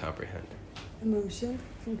or doesn't comprehend? Emotion,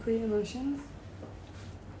 can create emotions.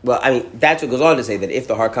 Well, that's what goes on to say that if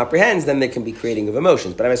the heart comprehends, then there can be creating of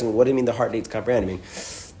emotions. But I'm asking, what do you mean the heart needs to comprehend?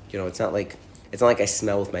 It's not like I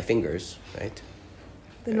smell with my fingers, right?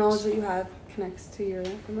 The knowledge that you have connects to your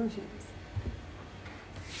emotions.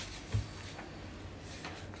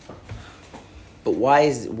 But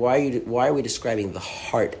why are we describing the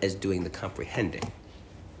heart as doing the comprehending?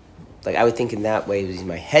 I would think in that way,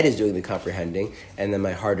 my head is doing the comprehending, and then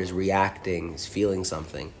my heart is reacting, is feeling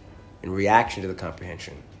something in reaction to the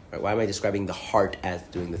comprehension. Right? Why am I describing the heart as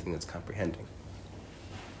doing the thing that's comprehending?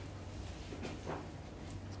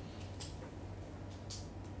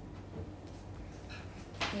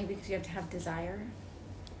 Maybe because you have to have desire.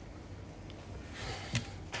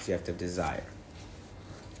 So you have to have desire.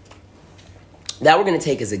 That we're going to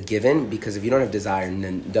take as a given, because if you don't have desire,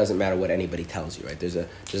 then it doesn't matter what anybody tells you, right? There's a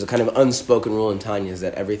kind of unspoken rule in Tanya, is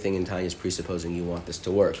that everything in Tanya is presupposing you want this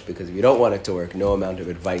to work, because if you don't want it to work, no amount of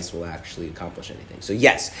advice will actually accomplish anything. So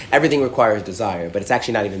yes, everything requires desire, but it's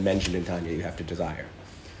actually not even mentioned in Tanya you have to desire.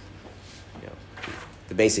 You know,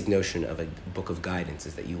 the basic notion of a book of guidance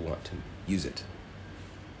is that you want to use it.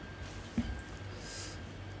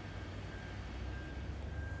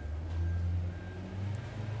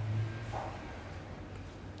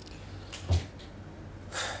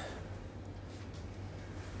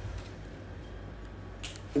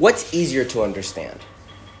 What's easier to understand?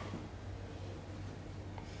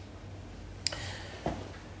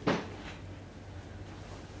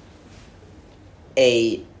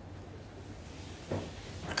 A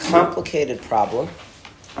complicated problem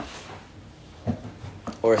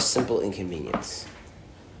or a simple inconvenience?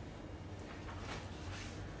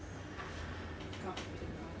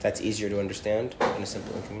 That's easier to understand than a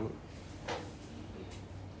simple inconvenience?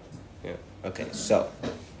 Yeah. Okay, so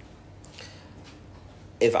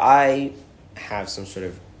if I have some sort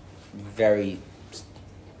of very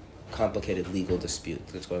complicated legal dispute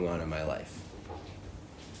that's going on in my life,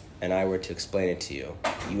 and I were to explain it to you,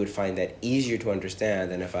 you would find that easier to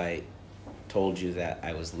understand than if I told you that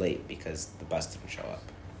I was late because the bus didn't show up.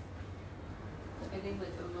 I think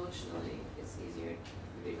like emotionally it's easier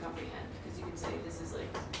for you to comprehend, because you can say this is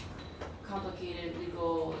like complicated,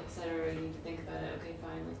 legal, etc. You need to think about it. Okay,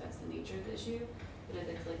 fine, like that's the nature of the issue. But if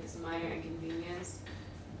it's like this minor inconvenience,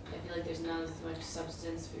 I feel like there's not as much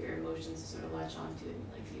substance for your emotions to sort of latch onto and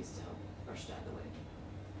like use to help brush it out of the way.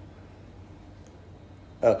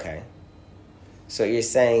 Okay. So what you're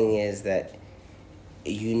saying is that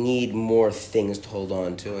you need more things to hold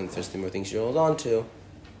on to, and there's more things you hold on to.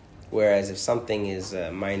 Whereas if something is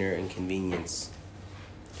a minor inconvenience,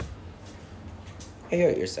 I hear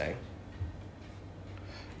what you're saying.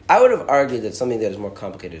 I would have argued that something that is more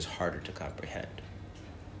complicated is harder to comprehend.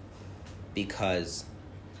 Because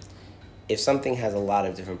if something has a lot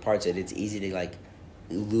of different parts in it, it's easy to like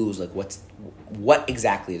lose like what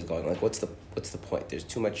exactly is going on. Like what's the point? There's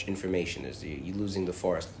too much information. You're losing the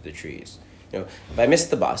forest of the trees. You know, if I missed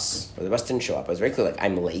the bus or the bus didn't show up, I was very clear like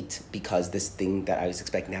I'm late because this thing that I was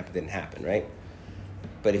expecting to happen didn't happen, right?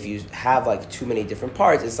 But if you have like too many different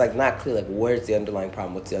parts, it's like not clear like where's the underlying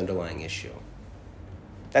problem, what's the underlying issue.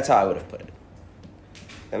 That's how I would have put it.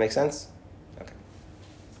 That make sense? Okay.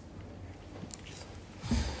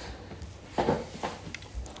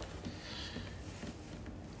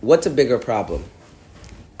 What's a bigger problem?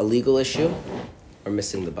 A legal issue or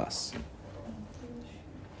missing the bus?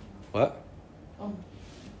 What?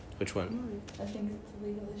 Which one? I think it's a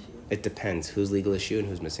legal issue. It depends whose legal issue and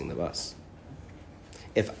who's missing the bus.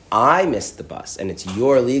 If I miss the bus and it's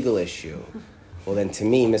your legal issue, well then to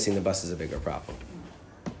me missing the bus is a bigger problem.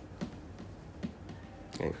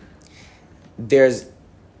 Okay. There's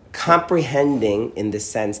comprehending in the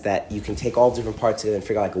sense that you can take all different parts of it and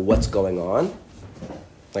figure out like what's going on.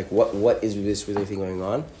 Like what is this really thing going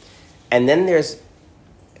on? And then there's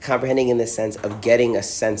comprehending in the sense of getting a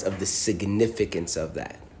sense of the significance of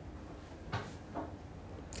that.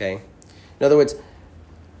 Okay? In other words,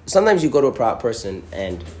 sometimes you go to a person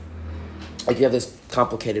and like you have this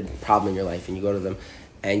complicated problem in your life and you go to them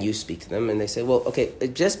and you speak to them and they say, well, okay,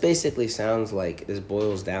 it just basically sounds like this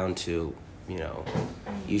boils down to, you know,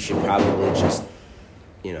 you should probably just,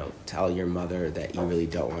 you know, tell your mother that you really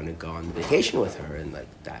don't want to go on vacation with her, and like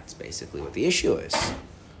that's basically what the issue is.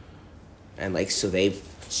 And like so they've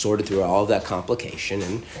sorted through all of that complication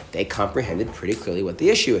and they comprehended pretty clearly what the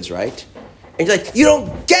issue is, right? And you're like, you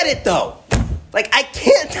don't get it though. Like I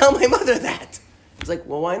can't tell my mother that. It's like,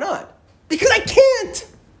 well, why not? Because I can't.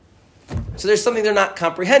 So there's something they're not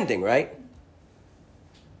comprehending, right?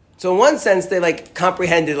 So in one sense, they like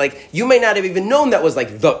comprehended, like you may not have even known that was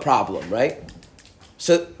like the problem, right?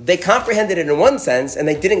 So they comprehended it in one sense and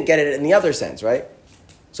they didn't get it in the other sense, right?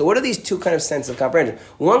 So what are these two kind of senses of comprehension?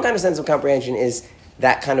 One kind of sense of comprehension is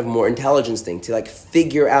that kind of more intelligence thing, to like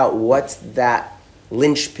figure out what's that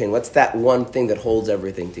linchpin, what's that one thing that holds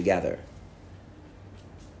everything together.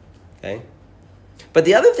 Okay? But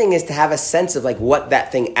the other thing is to have a sense of like what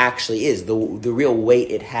that thing actually is, the real weight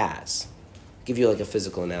it has. I'll give you like a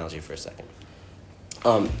physical analogy for a second.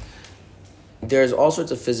 There's all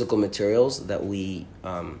sorts of physical materials that we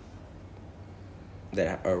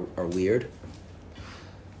that are weird.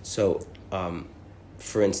 So,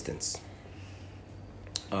 for instance,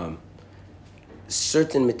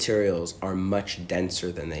 certain materials are much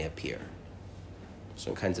denser than they appear.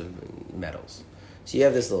 Certain kinds of metals. So you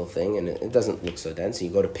have this little thing, and it doesn't look so dense, and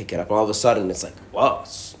you go to pick it up, and all of a sudden it's like, whoa,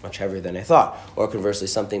 it's much heavier than I thought. Or conversely,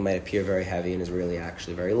 something might appear very heavy and is really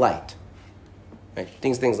actually very light. Right?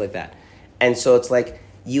 Things like that. And so it's like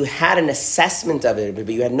you had an assessment of it, but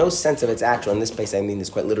you had no sense of its actual, in this place I mean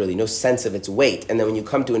this quite literally, no sense of its weight. And then when you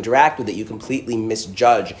come to interact with it, you completely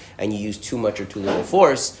misjudge, and you use too much or too little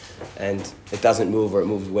force, and it doesn't move, or it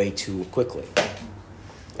moves way too quickly.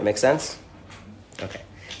 That make sense? Okay.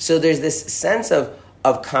 So there's this sense of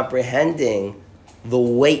comprehending the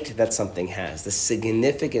weight that something has, the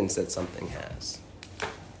significance that something has.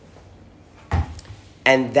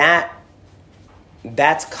 And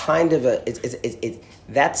that's kind of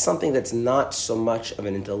that's something that's not so much of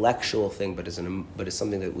an intellectual thing, but is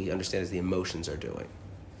something that we understand as the emotions are doing.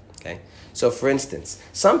 Okay? So for instance,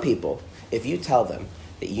 some people, if you tell them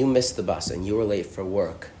that you missed the bus and you were late for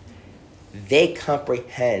work, they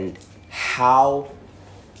comprehend how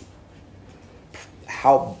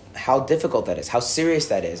difficult that is, how serious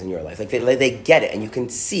that is in your life. Like they get it, and you can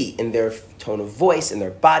see in their tone of voice, in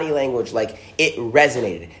their body language, like it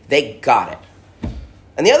resonated. They got it.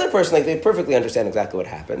 And the other person, like, they perfectly understand exactly what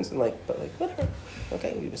happens, and but whatever.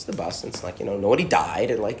 Okay, you missed the bus, and it's like, nobody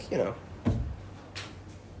died, and Okay.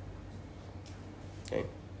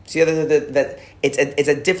 See, that it's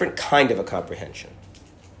a different kind of a comprehension.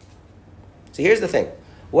 So here's the thing.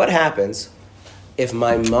 What happens if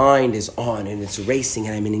my mind is on and it's racing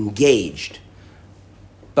and I'm engaged,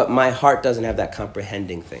 but my heart doesn't have that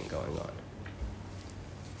comprehending thing going on?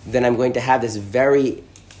 Then I'm going to have this very,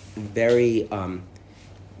 very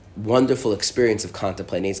wonderful experience of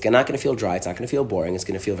contemplating. It's not going to feel dry. It's not going to feel boring. It's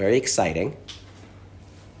going to feel very exciting.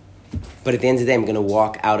 But at the end of the day, I'm going to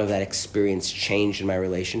walk out of that experience changed in my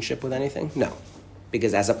relationship with anything? No.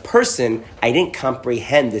 Because as a person, I didn't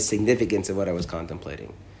comprehend the significance of what I was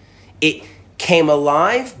contemplating. It came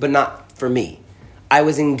alive, but not for me. I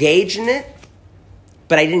was engaged in it,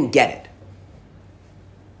 but I didn't get it.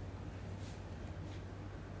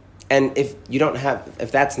 And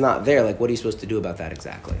if that's not there, what are you supposed to do about that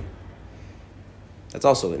exactly? That's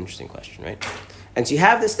also an interesting question, right? And so you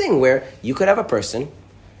have this thing where you could have a person,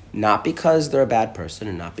 not because they're a bad person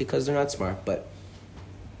and not because they're not smart, but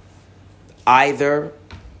either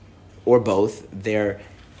or both, their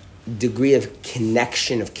degree of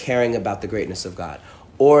connection, of caring about the greatness of God,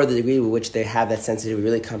 or the degree with which they have that sensitivity to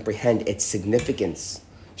really comprehend its significance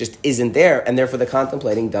just isn't there, and therefore the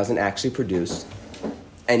contemplating doesn't actually produce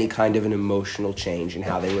any kind of an emotional change in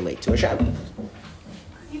how they relate to Hashem. Can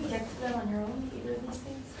you get to them on your own, either of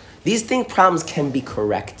these things? Problems can be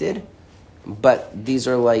corrected, but these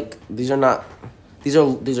are not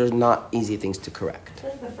easy things to correct. I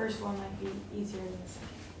feel like the first one might be easier than the second.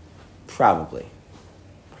 Probably.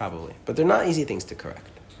 But they're not easy things to correct.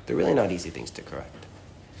 They're really not easy things to correct.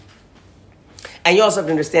 And you also have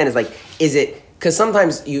to understand is it, because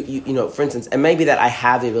sometimes you for instance, and maybe that I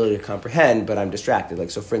have the ability to comprehend, but I'm distracted.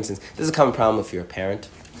 So for instance, this is a common problem if you're a parent.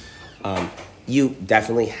 You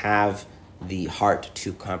definitely have the heart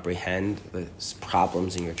to comprehend the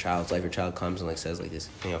problems in your child's life. Your child comes and says this,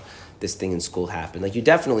 this thing in school happened. You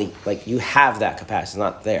definitely, you have that capacity. It's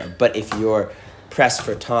not there. But if you're pressed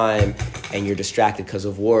for time and you're distracted because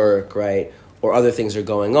of work, right, or other things are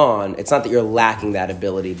going on, it's not that you're lacking that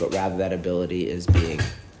ability, but rather that ability is being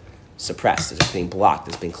suppressed, it's being blocked,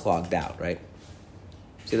 it's being clogged out, right?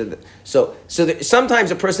 So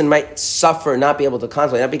sometimes a person might suffer, not be able to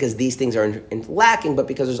contemplate, not because these things are lacking, but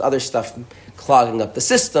because there's other stuff clogging up the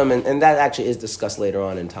system, and that actually is discussed later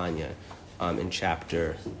on in Tanya, in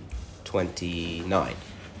chapter 29,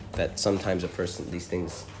 that sometimes a person, these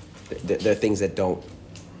things, there are things that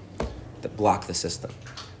block the system.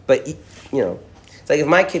 But, it's like if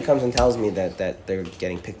my kid comes and tells me that they're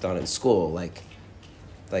getting picked on in school,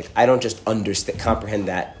 I don't just comprehend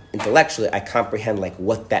that intellectually, I comprehend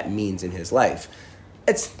what that means in his life.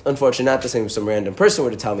 It's unfortunate, not the same if some random person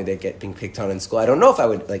were to tell me they're being picked on in school. I don't know if I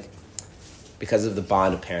would, because of the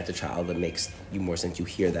bond of parent to child that makes you more sense, you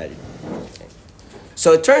hear that. Okay.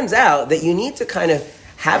 So it turns out that you need to kind of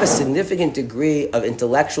have a significant degree of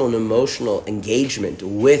intellectual and emotional engagement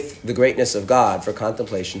with the greatness of God for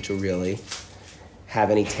contemplation to really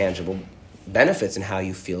have any tangible benefits in how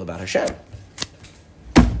you feel about Hashem.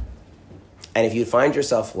 And if you find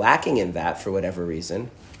yourself lacking in that for whatever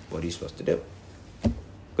reason, what are you supposed to do?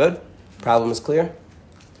 Good? Problem is clear?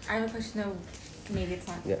 I have a question, though. Maybe it's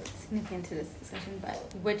not significant to this discussion, but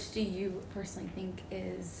which do you personally think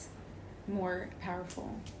is more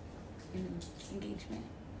powerful in engagement?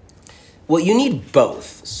 Well, you need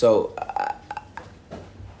both. So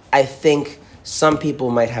I think Some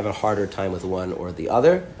people might have a harder time with one or the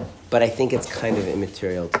other, but I think it's kind of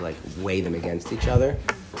immaterial to like weigh them against each other.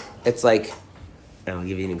 It's like, and I'll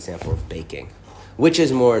give you an example of baking. Which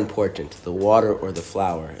is more important, the water or the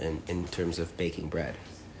flour in terms of baking bread?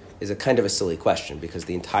 Is a kind of a silly question because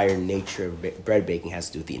the entire nature of bread baking has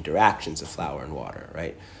to do with the interactions of flour and water,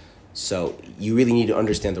 right? So you really need to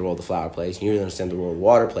understand the role the flour plays. You need to understand the role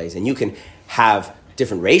water plays. And you can have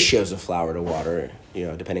different ratios of flour to water,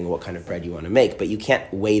 depending on what kind of bread you want to make, but you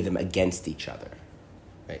can't weigh them against each other,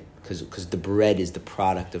 right? Because the bread is the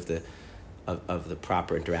product of the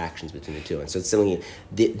proper interactions between the two. And so it's something,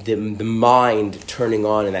 the mind turning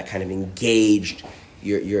on and that kind of engaged,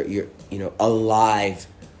 you're alive,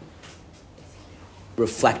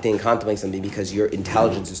 reflecting, contemplating something because your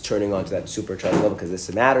intelligence is turning on to that supercharged level because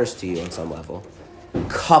this matters to you on some level,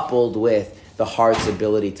 coupled with the heart's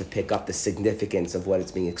ability to pick up the significance of what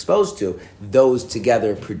it's being exposed to, those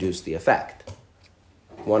together produce the effect.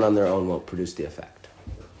 One on their own won't produce the effect.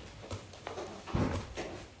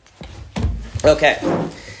 Okay.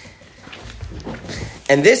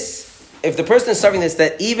 And this, if the person is suffering this,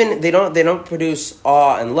 that even they don't produce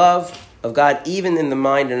awe and love of God, even in the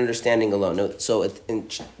mind and understanding alone. So in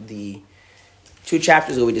the 2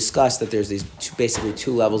 chapters ago, we discussed that there's these basically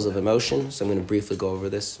 2 levels of emotion. So I'm going to briefly go over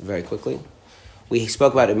this very quickly. We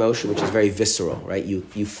spoke about emotion, which is very visceral, right? You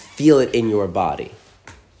feel it in your body.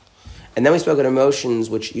 And then we spoke about emotions,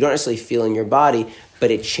 which you don't necessarily feel in your body,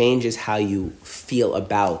 but it changes how you feel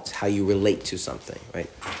about, how you relate to something, right?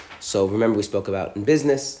 So remember we spoke about in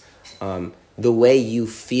business, the way you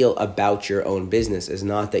feel about your own business is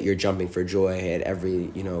not that you're jumping for joy at every,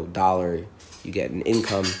 dollar you get in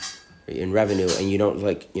income, in revenue, and you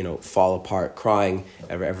don't fall apart crying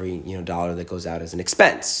every dollar that goes out as an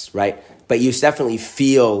expense, right? But you definitely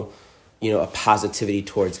feel, a positivity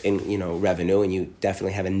towards revenue, and you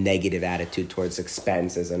definitely have a negative attitude towards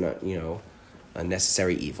expense as a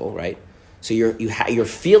necessary evil, right? So you're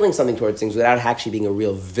feeling something towards things without actually being a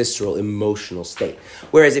real visceral emotional state.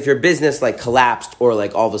 Whereas if your business collapsed or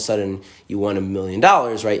all of a sudden you won $1 million,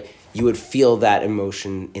 right, you would feel that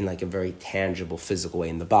emotion in a very tangible physical way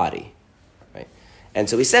in the body, right? And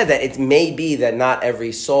so we said that it may be that not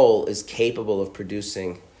every soul is capable of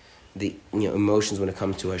producing the emotions when it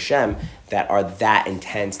comes to Hashem that are that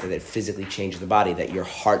intense that it physically changes the body, that your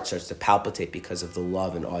heart starts to palpitate because of the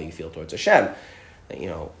love and awe you feel towards Hashem.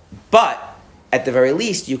 But at the very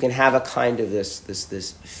least, you can have a kind of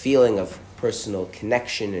this feeling of personal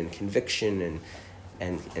connection and conviction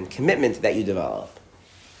and commitment that you develop,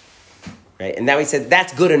 right? And now we said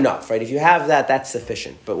that's good enough, right? If you have that, that's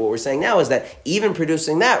sufficient. But what we're saying now is that even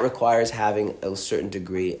producing that requires having a certain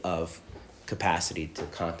degree of capacity to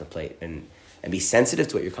contemplate and be sensitive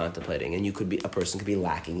to what you're contemplating. And a person could be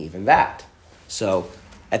lacking even that. So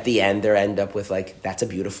at the end, they end up with that's a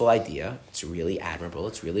beautiful idea. It's really admirable.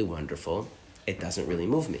 It's really wonderful. It doesn't really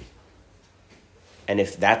move me. And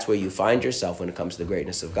if that's where you find yourself when it comes to the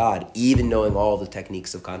greatness of God, even knowing all the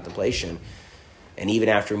techniques of contemplation, and even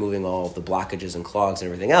after removing all of the blockages and clogs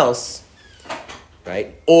and everything else,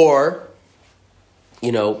 right? Or,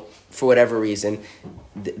 for whatever reason,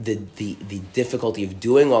 the difficulty of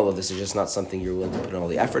doing all of this is just not something you're willing to put all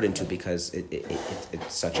the effort into because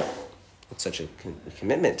it's such a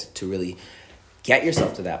commitment to really get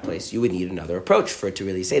yourself to that place. You would need another approach for it to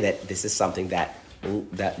really say that this is something that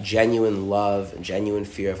genuine love and genuine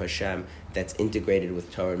fear of Hashem that's integrated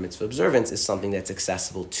with Torah and mitzvah observance is something that's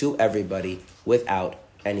accessible to everybody without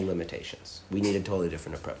any limitations. We need a totally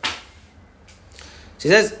different approach. So he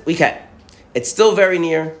says, we can. It's still very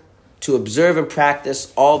near to observe and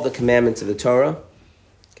practice all the commandments of the Torah.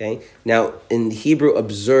 Okay. Now, in the Hebrew,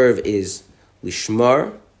 observe is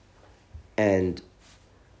lishmar, and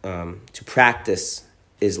to practice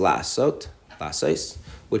is lasos,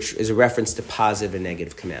 which is a reference to positive and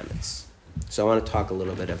negative commandments. So I want to talk a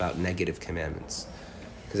little bit about negative commandments,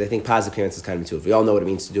 because I think positive commandments is kind of intuitive. We all know what it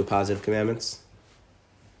means to do positive commandments.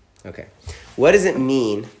 Okay. What does it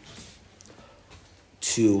mean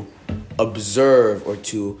to observe or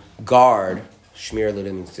to guard? Shmir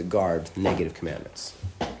literally means to guard negative commandments.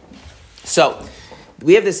 So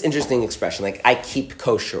we have this interesting expression, I keep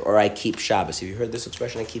kosher or I keep Shabbos. Have you heard this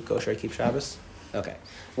expression, I keep kosher, I keep Shabbos? Okay.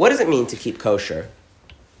 What does it mean to keep kosher?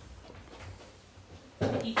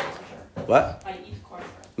 I eat kosher. What? I eat kosher.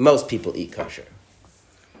 Most people eat kosher.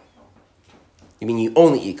 You mean you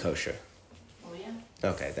only eat kosher? Oh, yeah.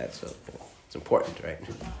 Okay, it's important, right?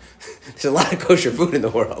 There's a lot of kosher food in the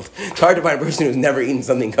world. It's hard to find a person who's never eaten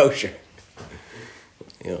something kosher.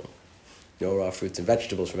 No raw fruits and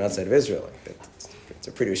vegetables from outside of Israel. It's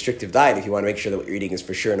a pretty restrictive diet if you want to make sure that what you're eating is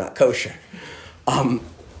for sure not kosher.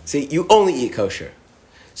 See, you only eat kosher.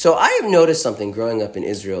 So I have noticed something growing up in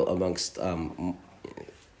Israel amongst, the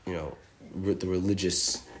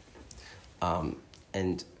religious,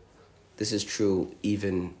 and this is true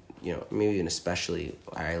even, maybe even especially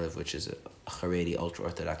where I live, which is a Haredi,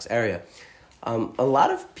 ultra-Orthodox area. A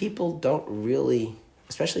lot of people don't really,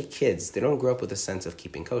 especially kids, they don't grow up with a sense of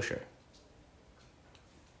keeping kosher.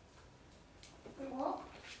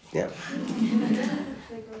 Yeah.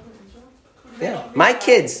 Yeah. My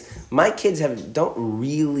kids don't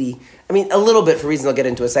really, a little bit for reasons I'll get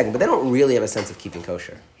into in a second, but they don't really have a sense of keeping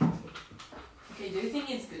kosher. Okay, do you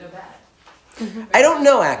think it's good or bad? I don't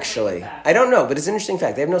know, actually. I don't know, but it's an interesting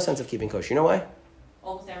fact. They have no sense of keeping kosher. You know why?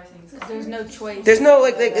 Almost everything's Because there's no choice. There's no,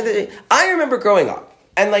 I remember growing up,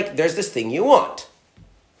 and, there's this thing you want,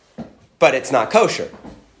 but it's not kosher.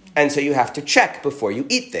 And so you have to check before you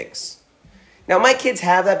eat things. Now, my kids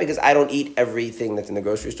have that because I don't eat everything that's in the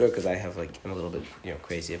grocery store because I have, I'm a little bit,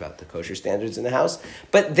 crazy about the kosher standards in the house.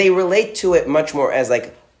 But they relate to it much more as,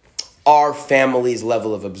 our family's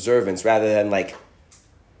level of observance rather than,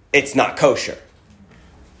 it's not kosher.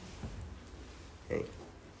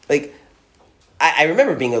 Okay? I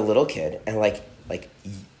remember being a little kid and,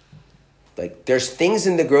 there's things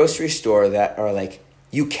in the grocery store that are,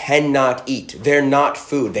 you cannot eat. They're not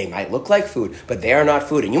food. They might look like food, but they are not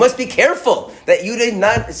food. And you must be careful that you did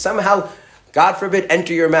not somehow, God forbid,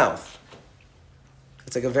 enter your mouth.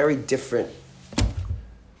 It's a very different...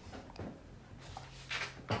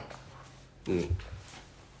 You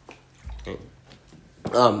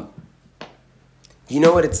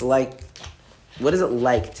know what it's like? What is it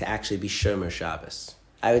like to actually be Shomer Shabbos?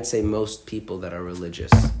 I would say most people that are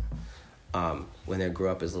religious... when they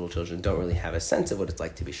grow up as little children, don't really have a sense of what it's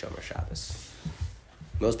like to be Shomer Shabbos.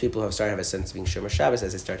 Most people have started to have a sense of being Shomer Shabbos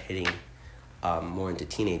as they start hitting more into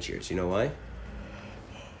teenage years. You know why?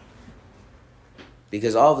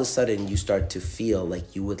 Because all of a sudden you start to feel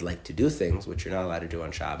like you would like to do things which you're not allowed to do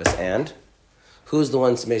on Shabbos, and who's the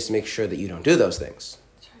one supposed to make sure that you don't do those things?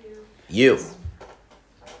 You.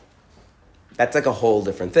 That's a whole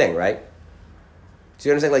different thing, right? See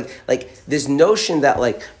what I'm saying? This notion that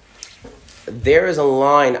there is a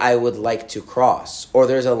line I would like to cross, or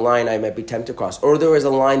there's a line I might be tempted to cross, or there is a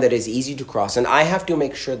line that is easy to cross, and I have to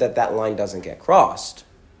make sure that that line doesn't get crossed.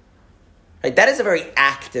 Right? That is a very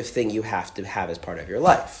active thing you have to have as part of your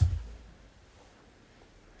life.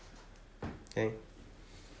 Okay?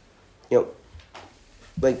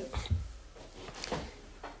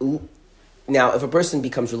 Now, if a person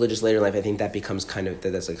becomes religious later in life, I think that becomes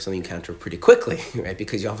that's something you encounter pretty quickly, right?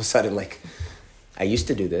 Because you all of a sudden, I used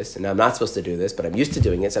to do this, and I'm not supposed to do this, but I'm used to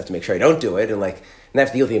doing it, so I have to make sure I don't do it, and I have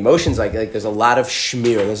to deal with the emotions. There's a lot of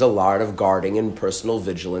shmir, there's a lot of guarding and personal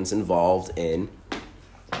vigilance involved in.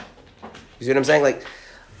 You see what I'm saying?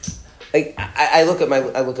 I look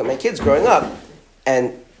at my kids growing up,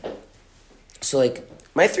 and so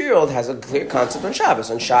my 3-year-old has a clear concept on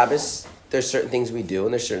Shabbos. On Shabbos, there's certain things we do,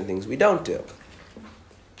 and there's certain things we don't do.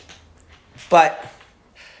 But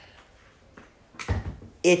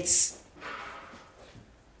it's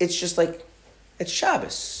just it's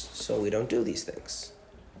Shabbos, so we don't do these things.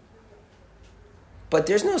 But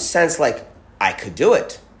there's no sense I could do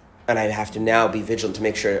it, and I have to now be vigilant to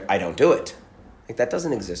make sure I don't do it. That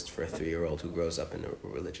doesn't exist for a 3-year-old who grows up in a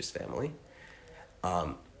religious family.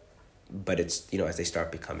 But it's, as they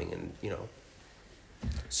start becoming,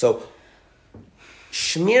 So,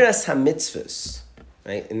 Shmiras HaMitzvahs,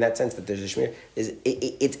 right? In that sense that there's a shmir,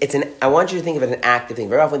 I want you to think of it as an active thing.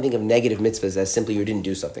 Very often think of negative mitzvahs as simply you didn't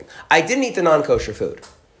do something. I didn't eat the non-kosher food.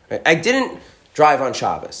 Right? I didn't drive on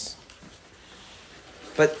Shabbos.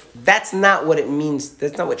 But that's not what it means.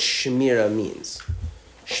 That's not what shmira means.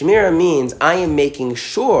 Shmira means I am making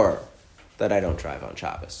sure that I don't drive on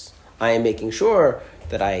Shabbos. I am making sure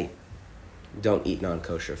that I don't eat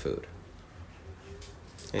non-kosher food.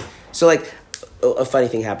 Okay? So a funny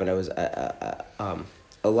thing happened. I was a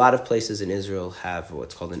lot of places in Israel have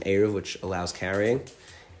what's called an Eruv, which allows carrying.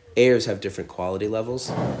 Eruvs have different quality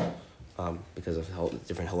levels because of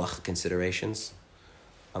different halachic considerations.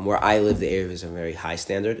 Where I live, the Eruv is a very high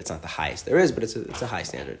standard. It's not the highest there is, but it's a high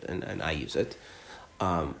standard, and I use it.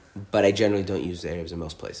 But I generally don't use the Eruvs in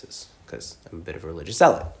most places because I'm a bit of a religious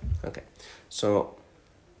zealot. Okay, so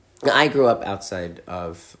I grew up outside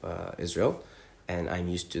of Israel, and I'm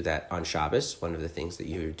used to that on Shabbos. One of the things that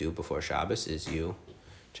you do before Shabbos is you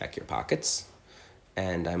check your pockets.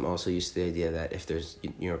 And I'm also used to the idea that if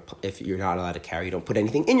you're not allowed to carry, you don't put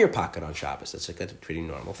anything in your pocket on Shabbos. It's a pretty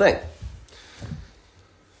normal thing.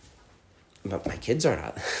 But my kids are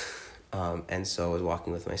not. And so I was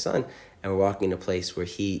walking with my son, and we're walking in a place where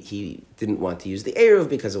he didn't want to use the Eruv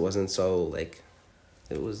because it wasn't so,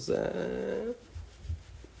 It was, as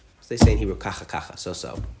they say in Hebrew, kacha kacha,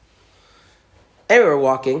 so. Anyway, we're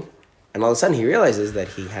walking, and all of a sudden he realizes that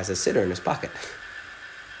he has a siddur in his pocket.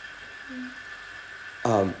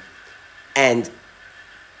 And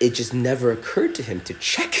it just never occurred to him to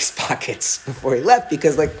check his pockets before he left,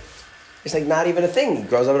 because it's not even a thing. He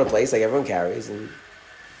grows up in a place like everyone carries.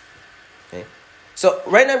 Okay? So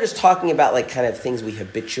right now I'm just talking about kind of things we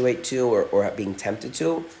habituate to or being tempted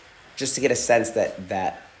to, just to get a sense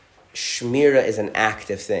that shmira is an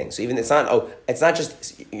active thing. So even it's not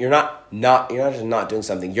just you're not just not doing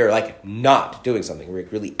something. You're not doing something. You're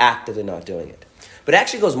really actively not doing it. But it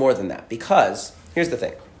actually goes more than that, because here's the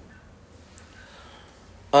thing.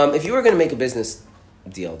 If you were going to make a business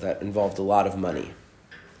deal that involved a lot of money,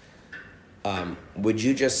 would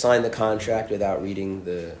you just sign the contract without reading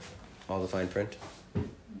all the fine print?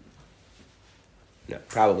 No,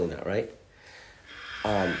 probably not, right?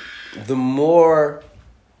 The more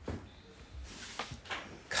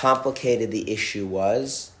complicated the issue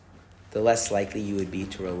was, the less likely you would be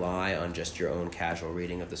to rely on just your own casual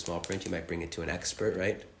reading of the small print. You might bring it to an expert,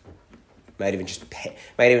 right? Might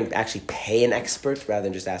even actually pay an expert rather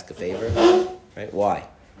than just ask a favor, right? Why?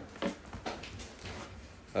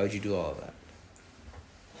 Why would you do all of that?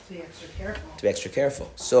 To be extra careful. To be extra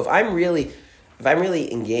careful. So if I'm really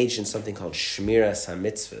engaged in something called shmiras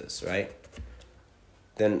hamitzvahs, right?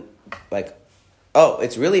 Then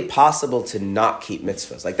it's really possible to not keep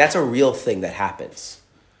mitzvahs. That's a real thing that happens.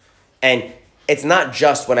 And it's not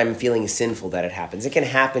just when I'm feeling sinful that it happens. It can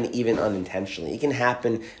happen even unintentionally. It can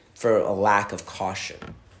happen for a lack of caution.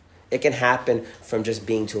 It can happen from just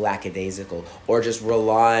being too lackadaisical or just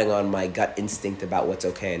relying on my gut instinct about what's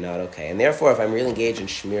okay and not okay. And therefore, if I'm really engaged in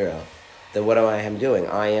shmira, then what I am doing?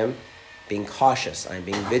 I am being cautious. I'm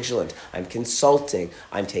being vigilant. I'm consulting.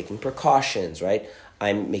 I'm taking precautions, right?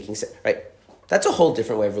 I'm making sense, right? That's a whole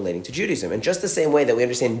different way of relating to Judaism. And just the same way that we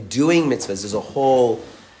understand doing mitzvahs is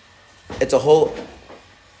it's a whole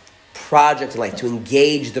project in life to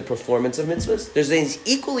engage the performance of mitzvahs. There's an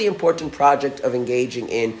equally important project of engaging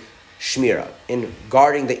in shmira, in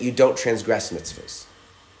guarding that you don't transgress mitzvahs.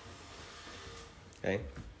 Okay?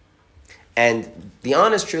 And the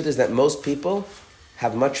honest truth is that most people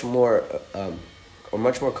have much more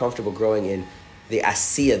comfortable growing in the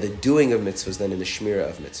asiyah, the doing of mitzvahs, than in the shmira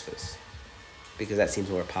of mitzvahs, because that seems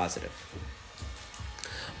more positive.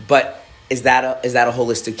 But is that a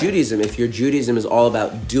holistic Judaism? If your Judaism is all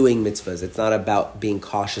about doing mitzvahs, it's not about being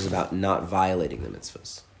cautious about not violating the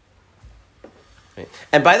mitzvahs. Right?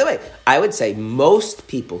 And by the way, I would say most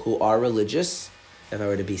people who are religious, if I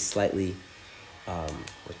were to be slightly, what's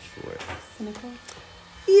the word? Cynical?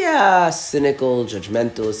 Yeah, cynical,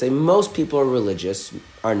 judgmental. Let's say most people who are religious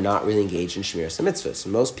are not really engaged in shmiras mitzvahs.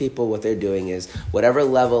 Most people, what they're doing is whatever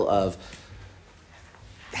level of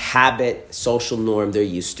habit, social norm they're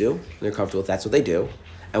used to, they're comfortable with, that's what they do.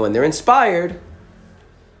 And when they're inspired,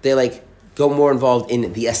 they go more involved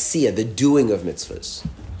in the asiyah, the doing of mitzvahs.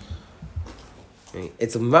 Right?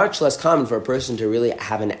 It's much less common for a person to really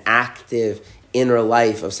have an active inner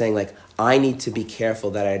life of saying I need to be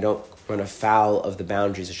careful that I don't run afoul of the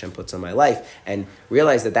boundaries Hashem puts on my life, and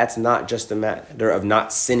realize that that's not just a matter of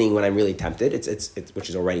not sinning when I'm really tempted, it's which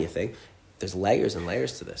is already a thing. There's layers and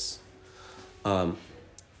layers to this.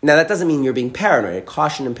 Now, that doesn't mean you're being paranoid.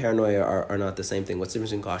 Caution and paranoia are not the same thing. What's the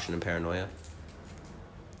difference between caution and paranoia?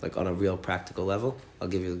 On a real practical level? I'll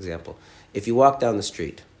give you an example. If you walk down the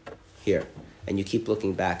street here and you keep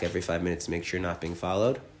looking back every 5 minutes to make sure you're not being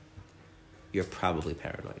followed, you're probably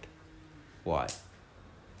paranoid. Why?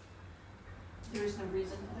 There is no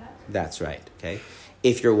reason for that. That's right, okay?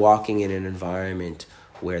 If you're walking in an environment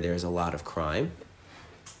where there's a lot of crime,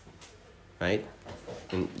 right?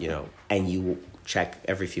 And you check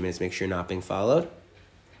every few minutes, make sure you're not being followed.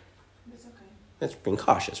 It's okay. That's being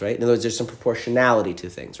cautious, right? In other words, there's some proportionality to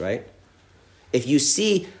things, right? If you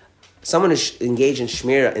see someone is engaged in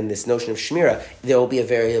shmira, in this notion of shmira, there will be a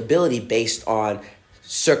variability based on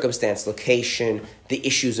circumstance, location, the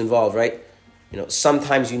issues involved, right?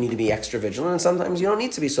 Sometimes you need to be extra vigilant, and sometimes you don't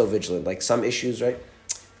need to be so vigilant, some issues, right?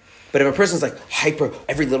 But if a person's hyper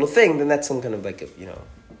every little thing, then that's some kind of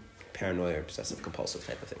paranoia or obsessive compulsive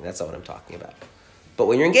type of thing. That's not what I'm talking about. But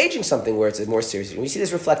when you're engaging something where it's a more serious, we see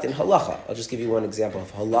this reflected in halacha. I'll just give you one example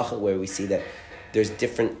of halacha where we see that there's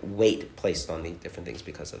different weight placed on the different things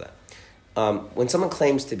because of that. When someone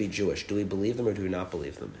claims to be Jewish, do we believe them or do we not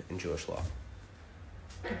believe them in Jewish law?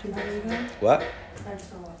 What? Depends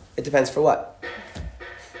for what. It depends for what.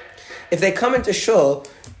 If they come into shul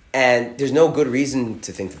and there's no good reason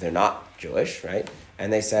to think that they're not Jewish, right?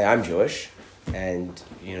 And they say, I'm Jewish, and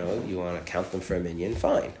you want to count them for a minyan,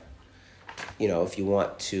 fine. if you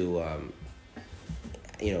want to,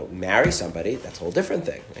 marry somebody, that's a whole different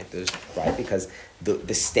thing, right? Because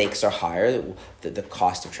the stakes are higher, the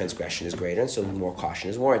cost of transgression is greater, and so more caution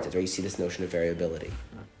is warranted. Or you see this notion of variability.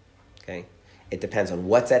 Okay, it depends on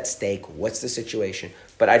what's at stake, what's the situation.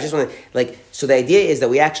 But I just want to so the idea is that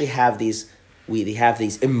we actually have these. We have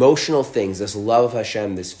these emotional things, this love of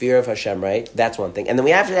Hashem, this fear of Hashem, right? That's one thing. And then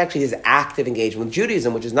we have actually this active engagement with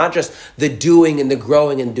Judaism, which is not just the doing and the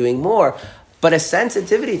growing and doing more, but a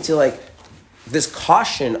sensitivity to this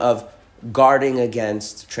caution of guarding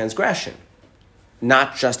against transgression.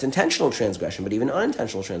 Not just intentional transgression, but even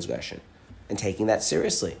unintentional transgression. And taking that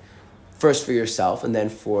seriously. First for yourself and then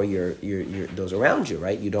for your those around you,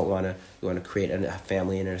 right? You want to create a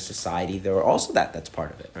family and a society. There are also that's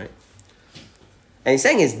part of it, right? And he's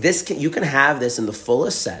saying you can have this in the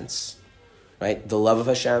fullest sense, right? The love of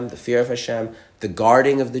Hashem, the fear of Hashem, the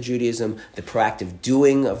guarding of the Judaism, the proactive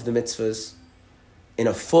doing of the mitzvahs, in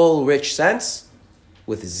a full, rich sense,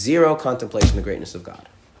 with zero contemplation of the greatness of God.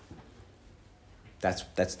 That's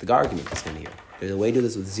the argument that's going to be here. There's a way to do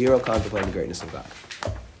this with zero contemplating the greatness of God.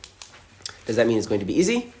 Does that mean it's going to be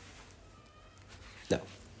easy? No.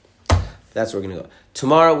 That's where we're going to go.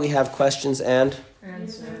 Tomorrow we have questions and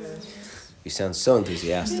answers. You sound so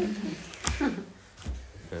enthusiastic.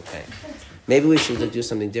 Okay. Maybe we should do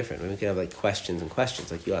something different. Maybe we could have questions and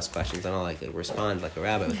questions. You ask questions and I'll respond like a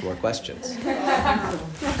rabbi with more questions.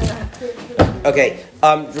 Okay.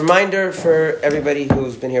 Reminder for everybody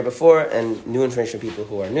who's been here before and new information for people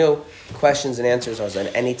who are new. Questions and answers are on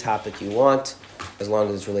any topic you want, as long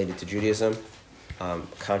as it's related to Judaism.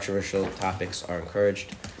 Controversial topics are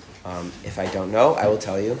encouraged. If I don't know, I will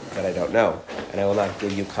tell you that I don't know. And I will not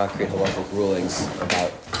give you concrete halachic rulings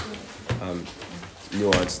about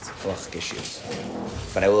nuanced halachic issues.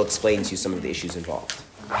 But I will explain to you some of the issues involved.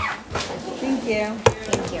 Thank you.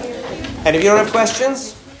 Thank you. And if you don't have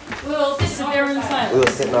questions, We'll sit there in silence. we will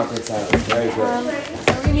sit in awkward silence. Very good. Are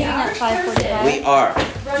we meeting at 5:45? We are.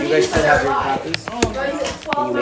 Do you guys still have your copies? Can you